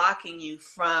are blocking you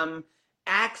from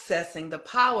accessing the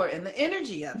power and the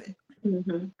energy of it.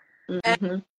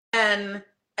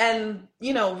 And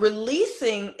you know,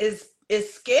 releasing is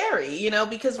scary, you know,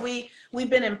 because we've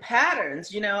been in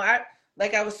patterns, you know.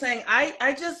 Like I was saying,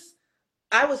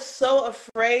 I was so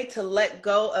afraid to let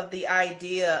go of the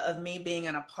idea of me being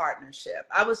in a partnership.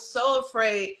 I was so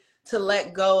afraid to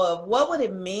let go of what would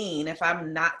it mean if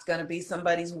I'm not going to be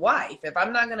somebody's wife, if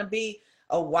I'm not going to be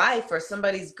a wife or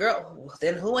somebody's girl,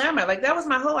 then who am I? Like, that was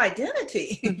my whole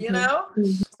identity, you know?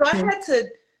 So I had to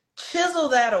chisel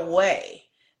that away.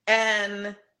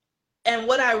 And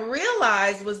what I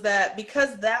realized was that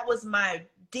because that was my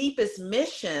deepest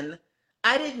mission,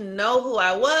 I didn't know who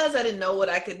I was. I didn't know what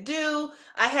I could do.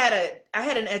 I had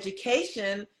an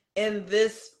education in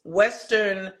this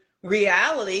Western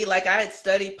reality. Like, I had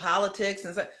studied politics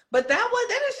and stuff, but that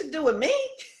had to do with me,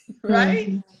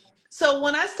 right? So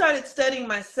when I started studying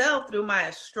myself through my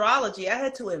astrology, I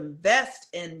had to invest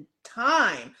in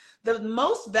time. The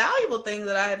most valuable thing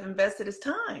that I have invested is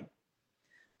time.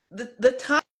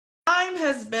 The time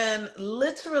has been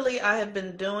literally, I have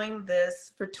been doing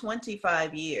this for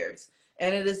 25 years.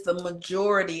 And it is the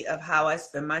majority of how I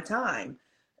spend my time,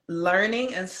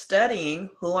 learning and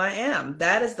studying who I am.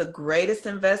 That is the greatest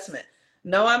investment.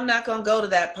 No, I'm not going to go to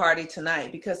that party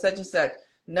tonight because such and such.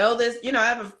 No, this, you know, I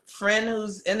have a friend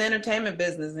who's in the entertainment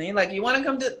business and he's like, you want to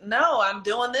come to, no, I'm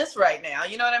doing this right now.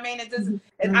 You know what I mean? It doesn't,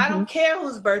 and I don't care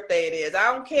whose birthday it is.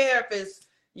 I don't care if it's,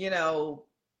 you know,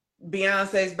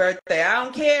 Beyonce's birthday. I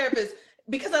don't care if it's,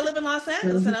 because I live in Los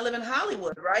Angeles and I live in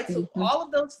Hollywood, right? So all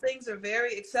of those things are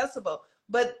very accessible,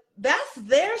 but that's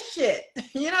their shit.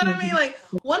 You know what I mean? Like,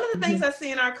 one of the things I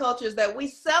see in our culture is that we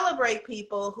celebrate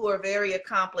people who are very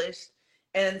accomplished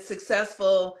and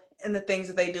successful in the things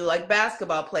that they do, like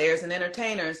basketball players and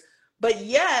entertainers, but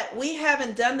yet we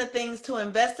haven't done the things to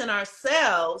invest in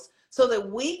ourselves so that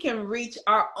we can reach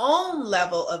our own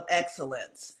level of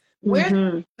excellence.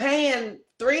 We're paying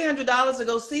 $300 to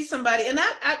go see somebody, and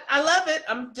I love it.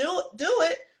 I'm do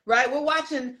it, right? We're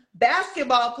watching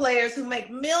basketball players who make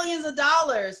millions of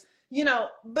dollars, you know,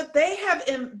 but they have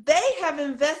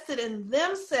invested in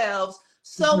themselves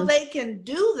so they can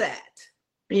do that.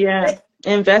 Yeah.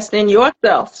 Invest in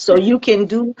yourself so you can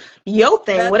do your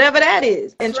thing, whatever that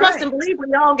is. And trust and believe,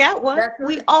 we all got one.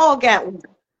 We all got one.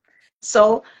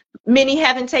 So many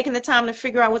haven't taken the time to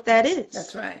figure out what that is.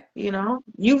 That's right. You know,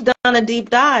 you've done a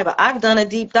deep dive. I've done a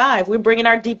deep dive. We're bringing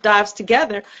our deep dives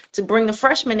together to bring the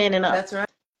freshmen in and up. That's right.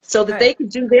 So that they could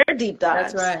do their deep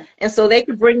dives. That's right. And so they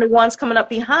could bring the ones coming up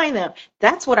behind them.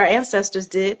 That's what our ancestors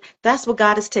did. That's what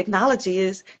Goddess technology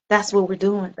is. That's what we're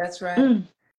doing. That's right.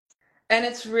 And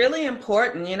it's really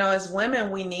important, you know, as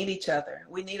women, we need each other.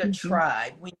 We need a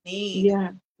tribe. We need,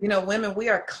 you know, women, we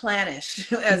are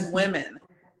clannish as women.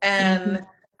 And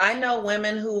I know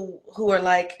women who are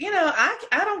like, you know,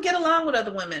 I don't get along with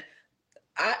other women.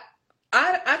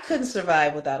 I couldn't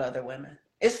survive without other women.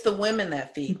 It's the women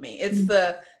that feed me. It's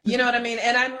the, you know what I mean?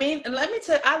 And I mean, and let me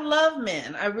tell you, I love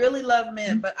men. I really love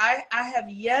men, but I have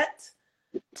yet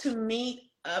to meet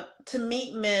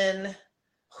men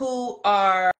who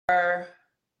are,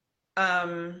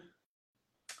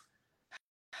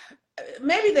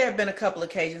 maybe there have been a couple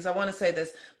occasions, I want to say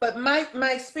this, but my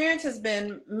experience has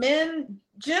been men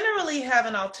generally have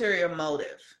an ulterior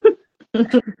motive.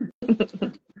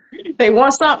 They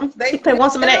want something. They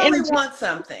want some of that energy. They want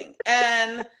something.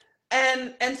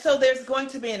 And so there's going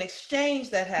to be an exchange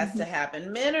that has to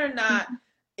happen. Men are not,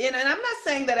 and I'm not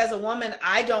saying that as a woman,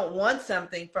 I don't want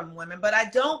something from women, but I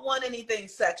don't want anything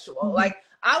sexual. Like,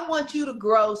 I want you to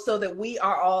grow so that we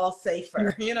are all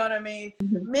safer. You know what I mean?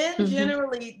 Men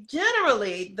generally,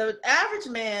 the average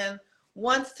man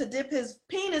wants to dip his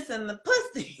penis in the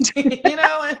pussy, you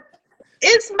know? And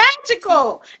it's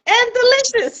magical and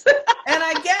delicious. And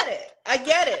I get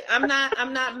it. I'm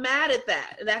not mad at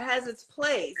that. That has its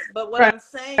place. But what I'm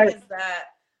saying is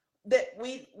that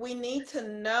we need to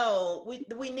know,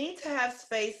 we need to have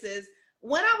spaces.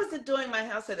 When I was doing my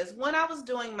house, when I was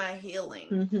doing my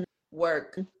healing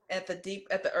work at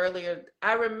the earlier,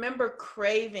 I remember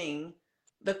craving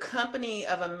the company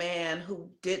of a man who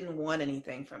didn't want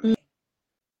anything from me.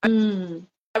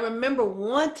 I remember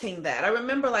wanting that. I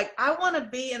remember, like, I want to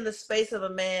be in the space of a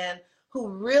man who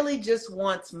really just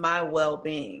wants my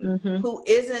well-being, who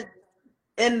isn't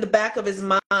in the back of his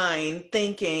mind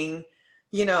thinking,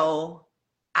 you know,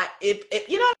 if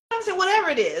you know what I'm saying? Whatever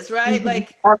it is, right? Mm-hmm.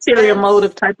 Like, Ulterior and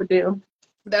motive type of deal.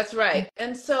 that's right.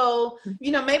 And so,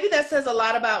 maybe that says a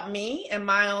lot about me and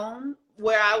my own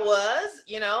where I was,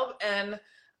 and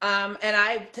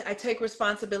I take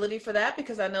responsibility for that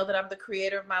because I know that I'm the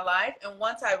creator of my life. And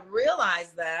once I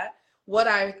realized that, what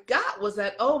I got was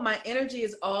that, oh, my energy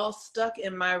is all stuck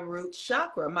in my root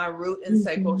chakra, my root and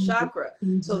sacral chakra.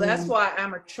 So that's why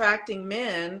I'm attracting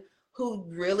men who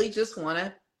really just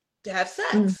want to have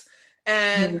sex.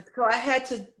 And so I had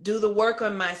to do the work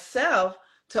on myself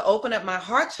to open up my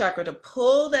heart chakra, to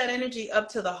pull that energy up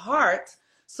to the heart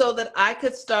so that I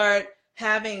could start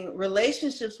having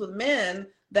relationships with men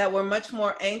that were much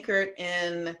more anchored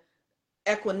in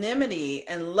equanimity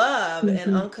and love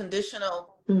and unconditional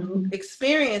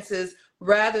experiences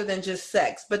rather than just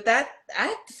sex. But that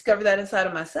I discovered that inside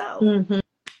of myself.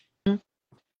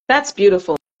 That's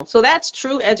beautiful. So that's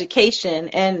true education,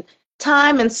 and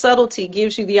time and subtlety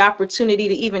gives you the opportunity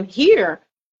to even hear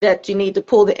that you need to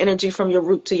pull the energy from your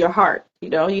root to your heart.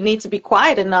 You need to be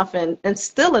quiet enough and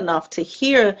still enough to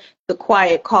hear the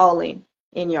quiet calling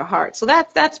in your heart. So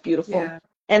that's beautiful. Yeah.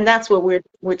 And that's what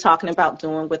we're talking about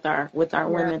doing with our Yeah.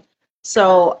 women.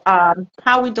 So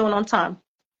how are we doing on time?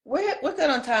 We're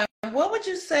good on time. What would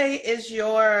you say is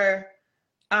your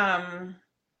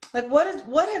like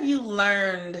what have you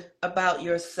learned about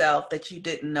yourself that you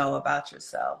didn't know about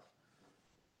yourself?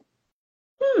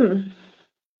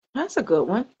 That's a good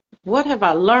one. What have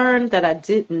I learned that I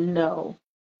didn't know?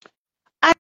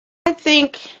 I, I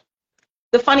think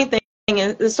the funny thing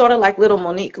is, it's sort of like little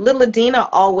Monique. Little Adina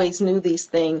always knew these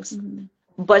things,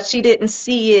 but she didn't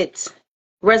see it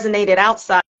resonated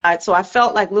outside. So I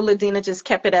felt like little Adina just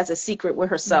kept it as a secret with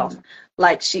herself,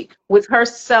 like with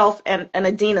herself and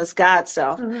Adina's God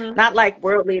self, not like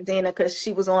worldly Adina because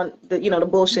she was on the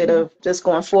bullshit of just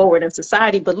going forward in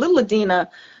society. But little Adina,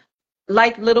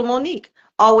 like little Monique,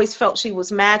 always felt she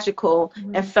was magical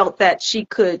and felt that she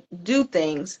could do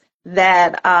things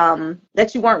that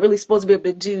you weren't really supposed to be able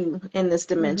to do in this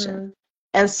dimension.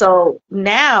 And so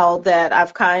now that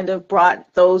I've kind of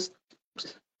brought those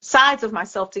sides of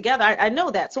myself together, I know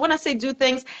that. So when I say do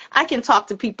things, I can talk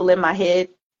to people in my head.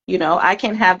 I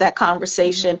can have that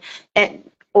conversation and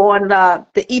on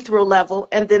the ethereal level,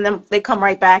 and then they come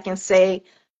right back and say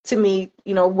to me,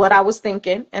 what I was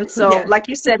thinking. And so, like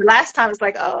you said last time, it's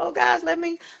like, oh guys,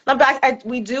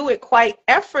 we do it quite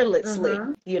effortlessly,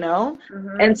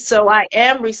 and so I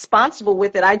am responsible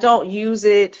with it. I don't use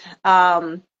it,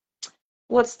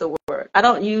 what's the word? I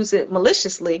don't use it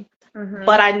maliciously,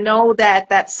 but I know that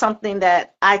that's something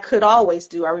that I could always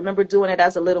do. I remember doing it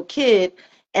as a little kid,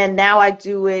 and now I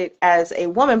do it as a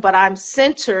woman, but I'm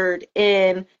centered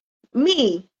in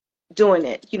me doing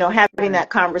it, having that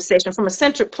conversation from a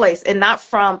centered place and not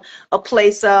from a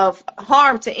place of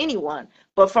harm to anyone,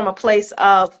 but from a place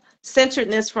of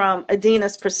centeredness from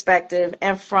Adina's perspective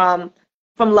and from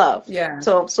love. Yeah.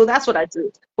 So that's what I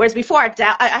do. Whereas before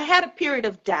I had a period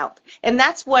of doubt, and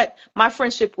that's what my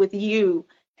friendship with you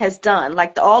has done.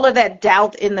 Like all of that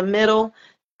doubt in the middle,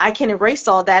 I can erase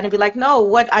all that and be like, no,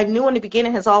 what I knew in the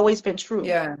beginning has always been true.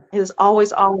 Yeah. It has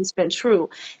always been true.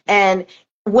 And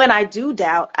when I do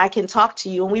doubt, I can talk to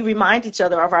you and we remind each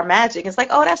other of our magic. It's like,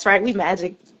 oh, that's right, we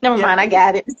magic. Never mind, I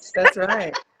got it. That's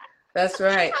right. That's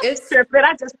right. It's tripping.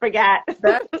 I just forgot.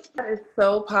 That is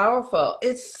so powerful.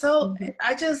 It's so,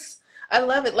 I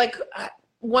love it. Like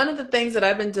one of the things that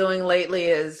I've been doing lately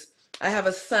is I have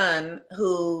a son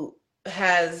who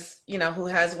has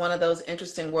one of those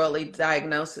interesting worldly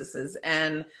diagnoses,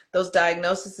 and those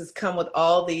diagnoses come with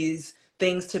all these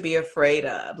things to be afraid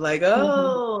of, like,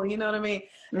 oh, you know what I mean?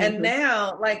 And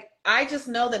now, like, I just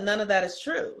know that none of that is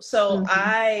true. So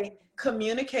I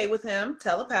communicate with him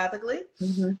telepathically.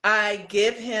 I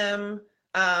give him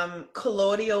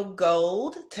colloidal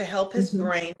gold to help his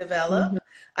brain develop.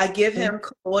 I give him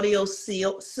colloidal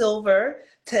silver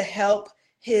to help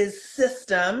his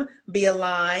system be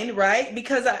aligned, right?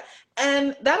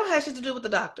 And that don't have shit to do with the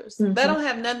doctors. That don't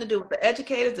have nothing to do with the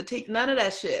educators, the teachers, none of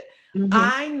that shit.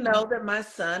 I know that my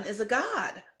son is a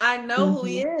God. I know who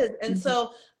he is. And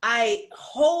so I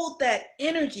hold that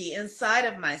energy inside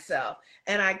of myself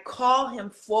and I call him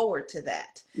forward to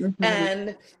that.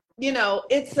 And,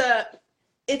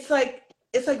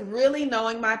 it's like really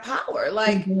knowing my power.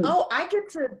 Like, oh, I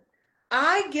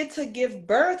get to give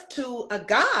birth to a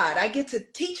God. I get to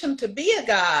teach him to be a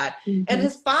God. And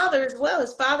his father as well.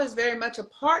 His father is very much a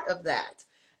part of that.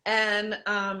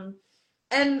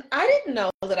 And I didn't know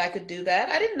that I could do that.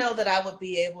 I didn't know that I would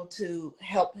be able to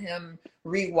help him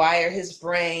rewire his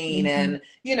brain and,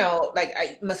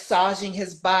 massaging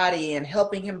his body and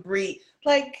helping him breathe.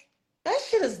 Like, that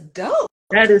shit is dope.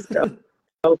 That is dope.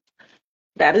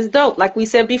 That is dope. Like we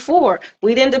said before,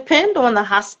 we didn't depend on the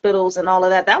hospitals and all of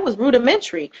that. That was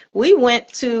rudimentary. We went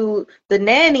to the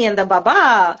nanny and the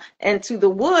baba and to the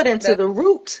wood and to That's the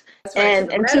root right. To the and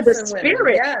to the medicine women.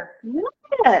 spirit. Yeah.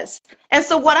 Yes. And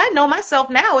so what I know myself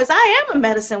now is I am a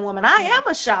medicine woman. I am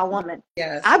a Sha woman.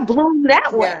 Yes. I bloom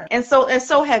that way. Yeah. And so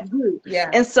have you. Yeah.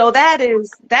 And so that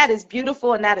is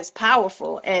beautiful and that is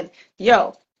powerful. And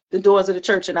yo, the doors of the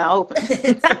church are now open.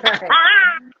 That's right.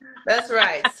 That's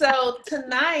right. So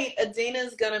tonight, Adina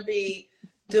is going to be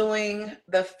doing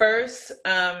the first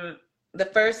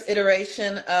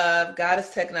iteration of Goddess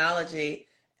Technology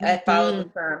at Follow the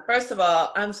Sun. First of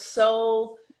all, I'm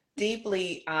so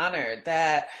deeply honored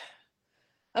that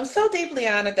I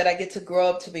get to grow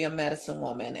up to be a medicine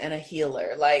woman and a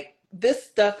healer. Like, this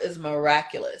stuff is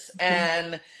miraculous.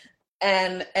 And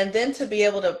then to be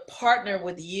able to partner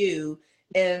with you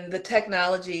in the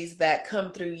technologies that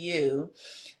come through you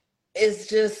is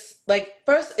just like,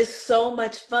 first, it's so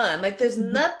much fun. Like, there's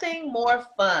nothing more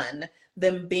fun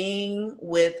than being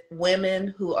with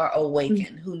women who are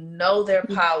awakened, who know their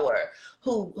power,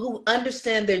 who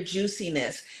understand their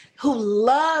juiciness, who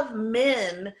love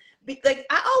men. Like,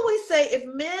 I always say, if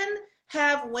men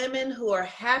have women who are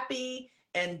happy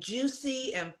and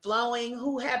juicy and flowing,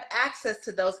 who have access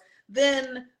to those,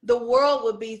 then the world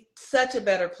would be such a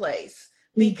better place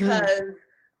because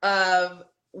of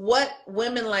what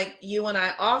women like you and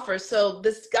I offer. So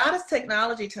this Goddess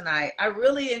Technology tonight, I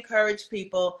really encourage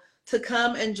people to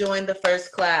come and join the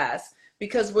first class,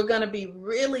 because we're going to be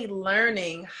really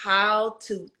learning how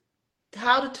to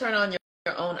turn on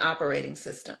your own operating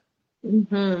system.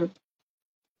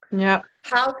 Yeah.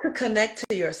 How to connect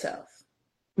to yourself.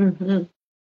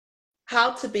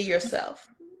 How to be yourself.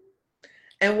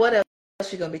 And what else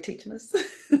you're going to be teaching us?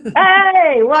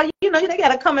 Hey, well, they got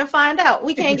to come and find out.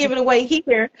 We can't give it away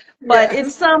here, but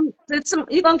it's some,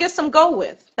 you're going to get some go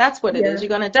with. That's what it is. You're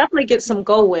going to definitely get some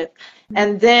go with.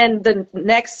 And then the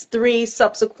next 3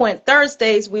 subsequent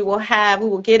Thursdays, we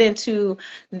will get into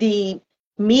the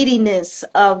meatiness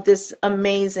of this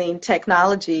amazing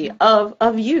technology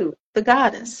of you, the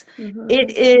goddess.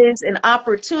 It is an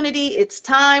opportunity. It's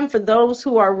time for those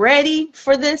who are ready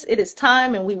for this. It is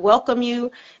time, and we welcome you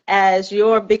as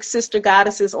your big sister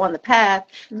goddesses on the path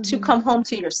to come home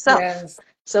to yourself. Yes.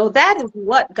 So that is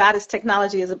what Goddess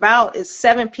Technology is about. It's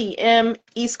 7 p.m.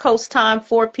 East Coast time,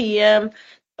 4 p.m.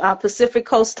 Pacific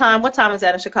Coast time. What time is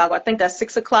that in Chicago? I think that's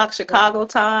 6 o'clock Chicago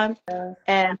time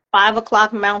and 5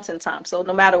 o'clock Mountain time. So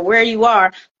no matter where you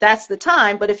are, that's the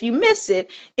time. But if you miss it,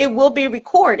 it will be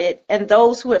recorded, and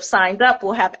those who have signed up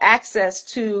will have access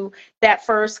to that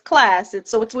first class.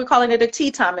 We're calling it a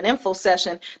tea time, an info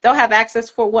session. They'll have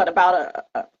access for what, about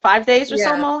 5 days or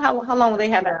so, Mo? How long will they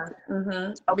have access?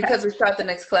 Okay. Because we start the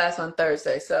next class on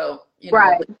Thursday, so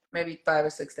maybe 5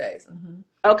 or 6 days.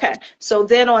 Okay, so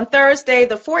then on Thursday,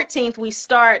 the 14th, we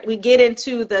get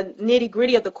into the nitty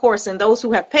gritty of the course, and those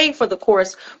who have paid for the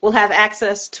course will have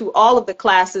access to all of the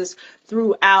classes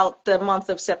throughout the month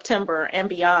of September and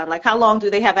beyond. Like, how long do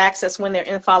they have access when they're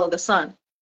in Follow the Sun?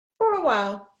 For a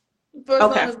while. For as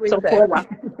long as we say. For a while.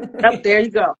 There you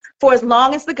go. For as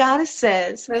long as the goddess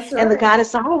says. That's right. And the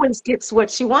goddess always gets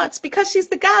what she wants, because she's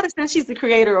the goddess and she's the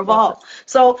creator of all.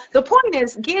 So the point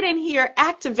is, get in here,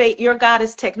 activate your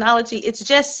goddess technology. It's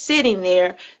just sitting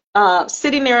there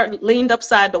leaned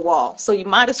upside the wall. So you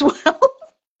might as well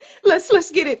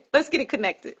let's get it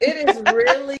connected. It is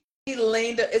really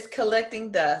leaned up. It's collecting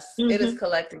dust. It is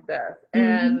collecting dust.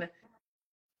 And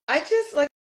I just, like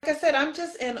I said, I'm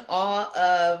just in awe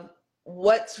of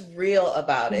what's real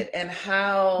about it, and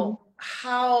how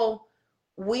I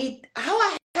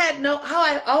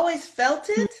always felt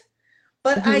it,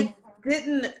 but I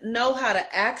didn't know how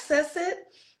to access it.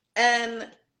 And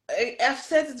I've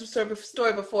said this sort of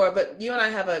story before, but you and I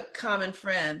have a common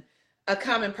friend, a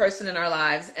common person in our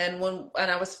lives. And when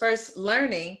I was first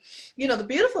learning, the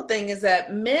beautiful thing is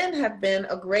that men have been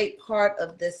a great part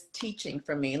of this teaching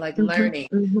for me, like learning,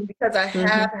 because I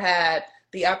have had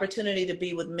the opportunity to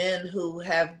be with men who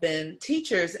have been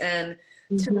teachers, and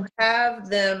to have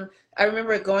them. I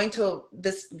remember going to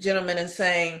this gentleman and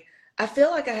saying, I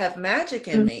feel like I have magic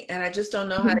in me, and I just don't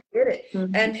know how to get it.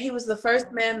 And he was the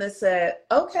first man that said,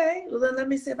 okay, well, then let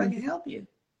me see if I can help you.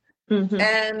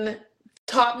 And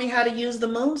taught me how to use the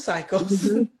moon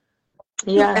cycles. I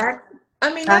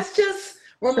mean, that's just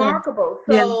remarkable.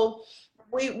 So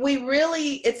we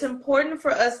really, it's important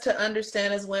for us to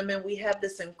understand, as women, we have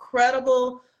this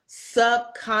incredible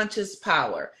subconscious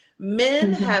power.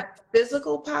 Men have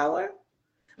physical power.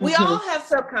 We all have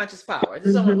subconscious power.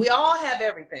 We all have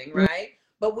everything, right?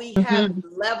 But we have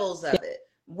levels of it.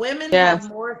 Women have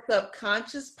more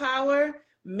subconscious power.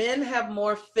 men have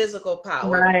more physical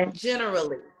power, Right.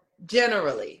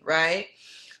 generally, right?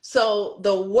 So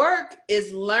the work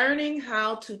is learning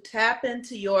how to tap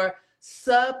into your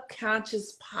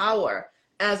subconscious power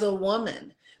as a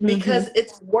woman, because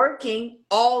it's working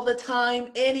all the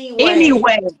time anyway.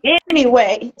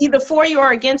 Anyway, either for you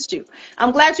or against you.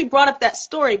 I'm glad you brought up that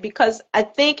story, because I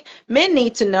think men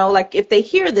need to know, like, if they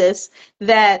hear this,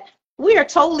 that we are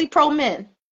totally pro men.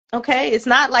 Okay, it's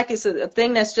not like it's a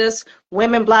thing that's just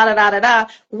women, blah, da, da, da, da.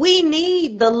 We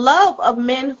need the love of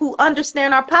men who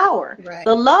understand our power, Right.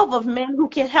 the love of men who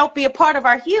can help be a part of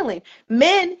our healing.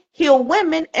 Men heal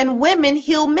women and women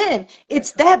heal men.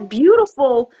 It's that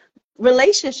beautiful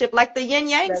relationship, like the yin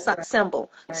yang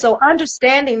symbol. So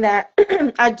understanding that,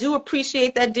 I do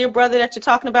appreciate that, dear brother, that you're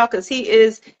talking about, because he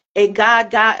is a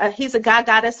he's a god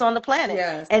goddess on the planet.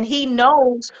 Yes. And he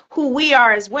knows who we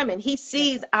are as women. He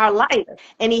sees our light,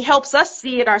 and he helps us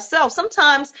see it ourselves.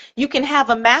 Sometimes you can have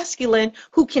a masculine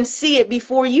who can see it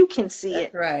before you can see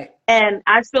it. Right. And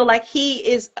I feel like he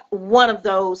is one of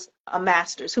those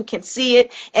masters who can see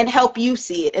it and help you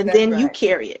see it, and then you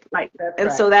carry it.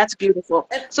 So that's beautiful.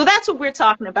 So that's what we're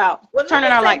talking about. Well,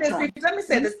 turning our lights on. Let me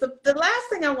say this. The last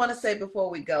thing I want to say before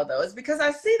we go, though, is because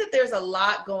I see that there's a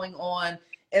lot going on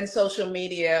in social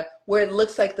media where it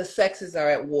looks like the sexes are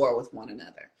at war with one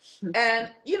another. And,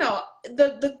 you know,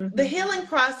 the healing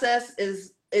process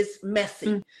is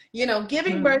messy. You know,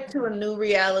 giving birth to a new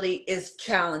reality is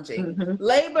challenging.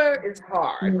 Labor is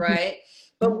hard, right?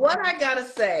 But what I gotta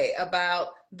say about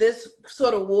this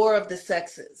sort of war of the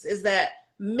sexes is that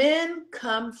men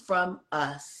come from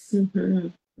us.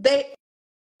 They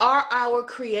are our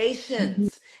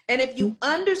creations. And if you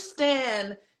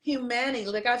understand humanity,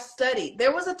 like I've studied,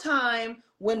 there was a time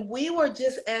when we were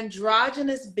just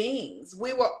androgynous beings.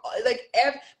 We were like,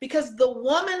 because the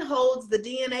woman holds the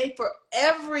DNA for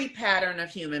every pattern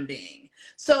of human being.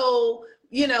 So,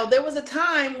 you know, there was a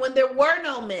time when there were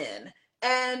no men.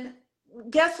 And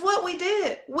guess what we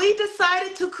did? We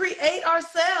decided to create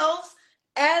ourselves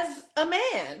as a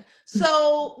man.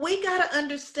 So we got to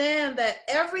understand that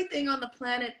everything on the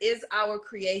planet is our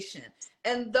creation.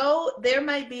 And though there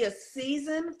might be a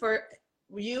season for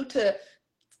you to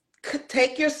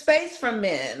take your space from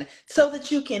men so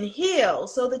that you can heal,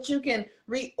 so that you can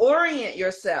reorient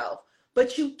yourself,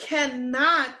 but you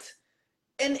cannot,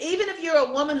 and even if you're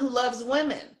a woman who loves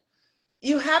women,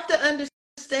 you have to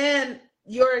understand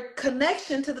your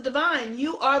connection to the divine.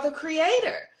 You are the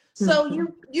creator. So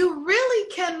you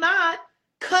really cannot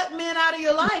cut men out of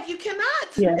your life. You cannot.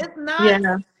 It's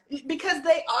not, because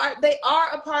they are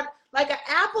a part. Like an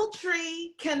apple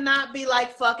tree cannot be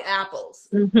like fuck apples.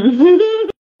 Well,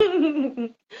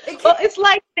 it's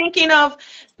like thinking of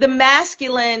the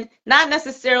masculine, not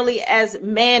necessarily as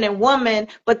man and woman,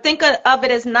 but think of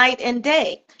it as night and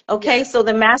day. Okay, so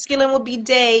the masculine would be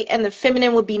day and the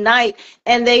feminine would be night,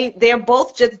 and they're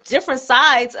both just different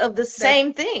sides of the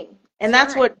same thing. And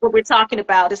that's what we're talking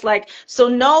about. It's like, so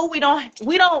no, we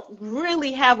don't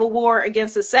really have a war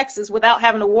against the sexes without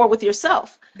having a war with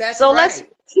yourself. Let's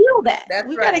heal that.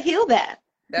 We got to heal that.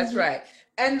 That's right.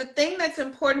 And the thing that's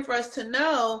important for us to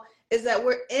know is that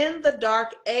we're in the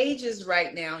dark ages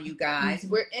right now, you guys.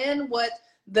 We're in what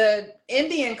the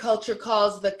Indian culture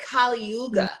calls the Kali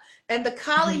Yuga. And the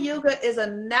Kali Yuga is a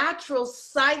natural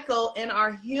cycle in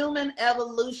our human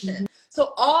evolution.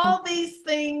 So all these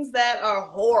things that are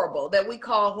horrible, that we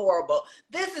call horrible,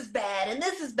 this is bad and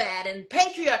this is bad and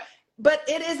patriarchy, but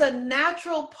it is a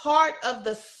natural part of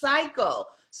the cycle.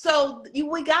 So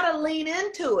we got to lean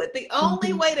into it. The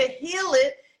only way to heal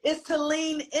it is to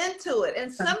lean into it. And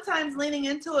sometimes leaning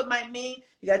into it might mean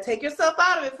you got to take yourself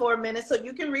out of it for a minute so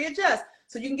you can readjust,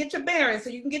 so you can get your bearings, so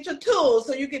you can get your tools,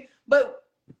 so you can, but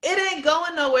it ain't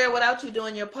going nowhere without you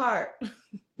doing your part.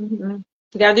 You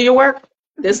got to do your work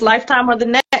this lifetime or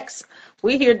the next.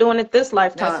 We're here doing it this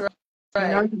lifetime. That's right.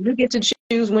 You know, you get to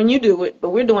choose when you do it, but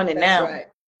we're doing it now. Right.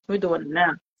 We're doing it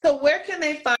now. So where can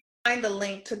they find the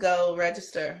link to go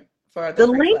register for the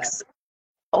free links class?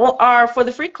 Are for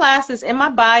the free classes in my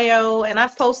bio, and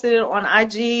I've posted it on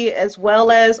IG as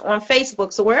well as on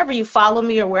Facebook. So wherever you follow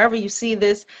me or wherever you see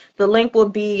this, the link will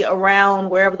be around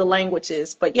wherever the language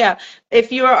is. But yeah,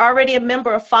 if you're already a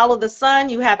member of Follow the Sun,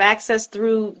 you have access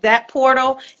through that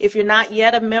portal. If you're not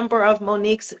yet a member of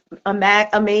Monique's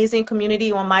amazing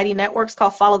community on Mighty Networks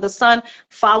called Follow the Sun,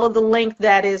 follow the link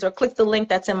that is, or click the link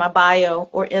that's in my bio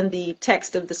or in the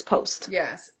text of this post.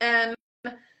 Yes. And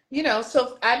you know,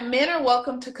 so men are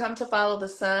welcome to come to Follow the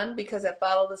Sun, because at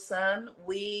Follow the Sun,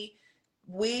 we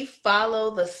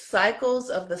follow the cycles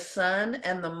of the sun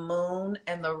and the moon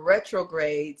and the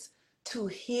retrogrades to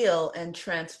heal and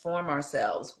transform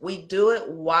ourselves. We do it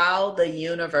while the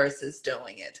universe is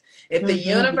doing it. If the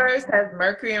universe has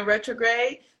Mercury in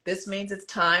retrograde, this means it's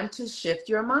time to shift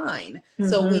your mind.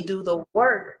 So we do the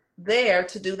work there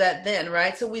to do that then,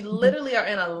 right? So we literally are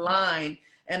in a line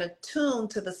and attuned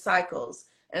to the cycles.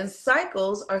 And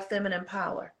cycles are feminine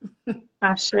power.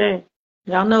 Ashe.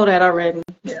 Y'all know that already.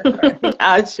 That's right.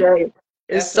 Ashe.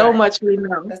 It's That's so right. much we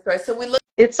know. That's right. So we look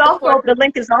It's also, forward the to,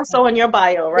 link is also in your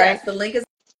bio, right? yes, the link is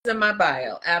in my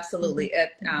bio. Absolutely.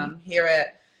 At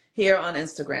here on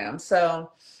Instagram.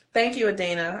 So thank you,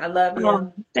 Adina. I love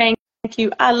you. Thank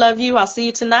you. I love you. I'll see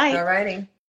you tonight. All righty.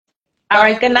 All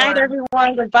Bye, right. Good night, everyone.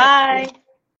 everyone. Goodbye.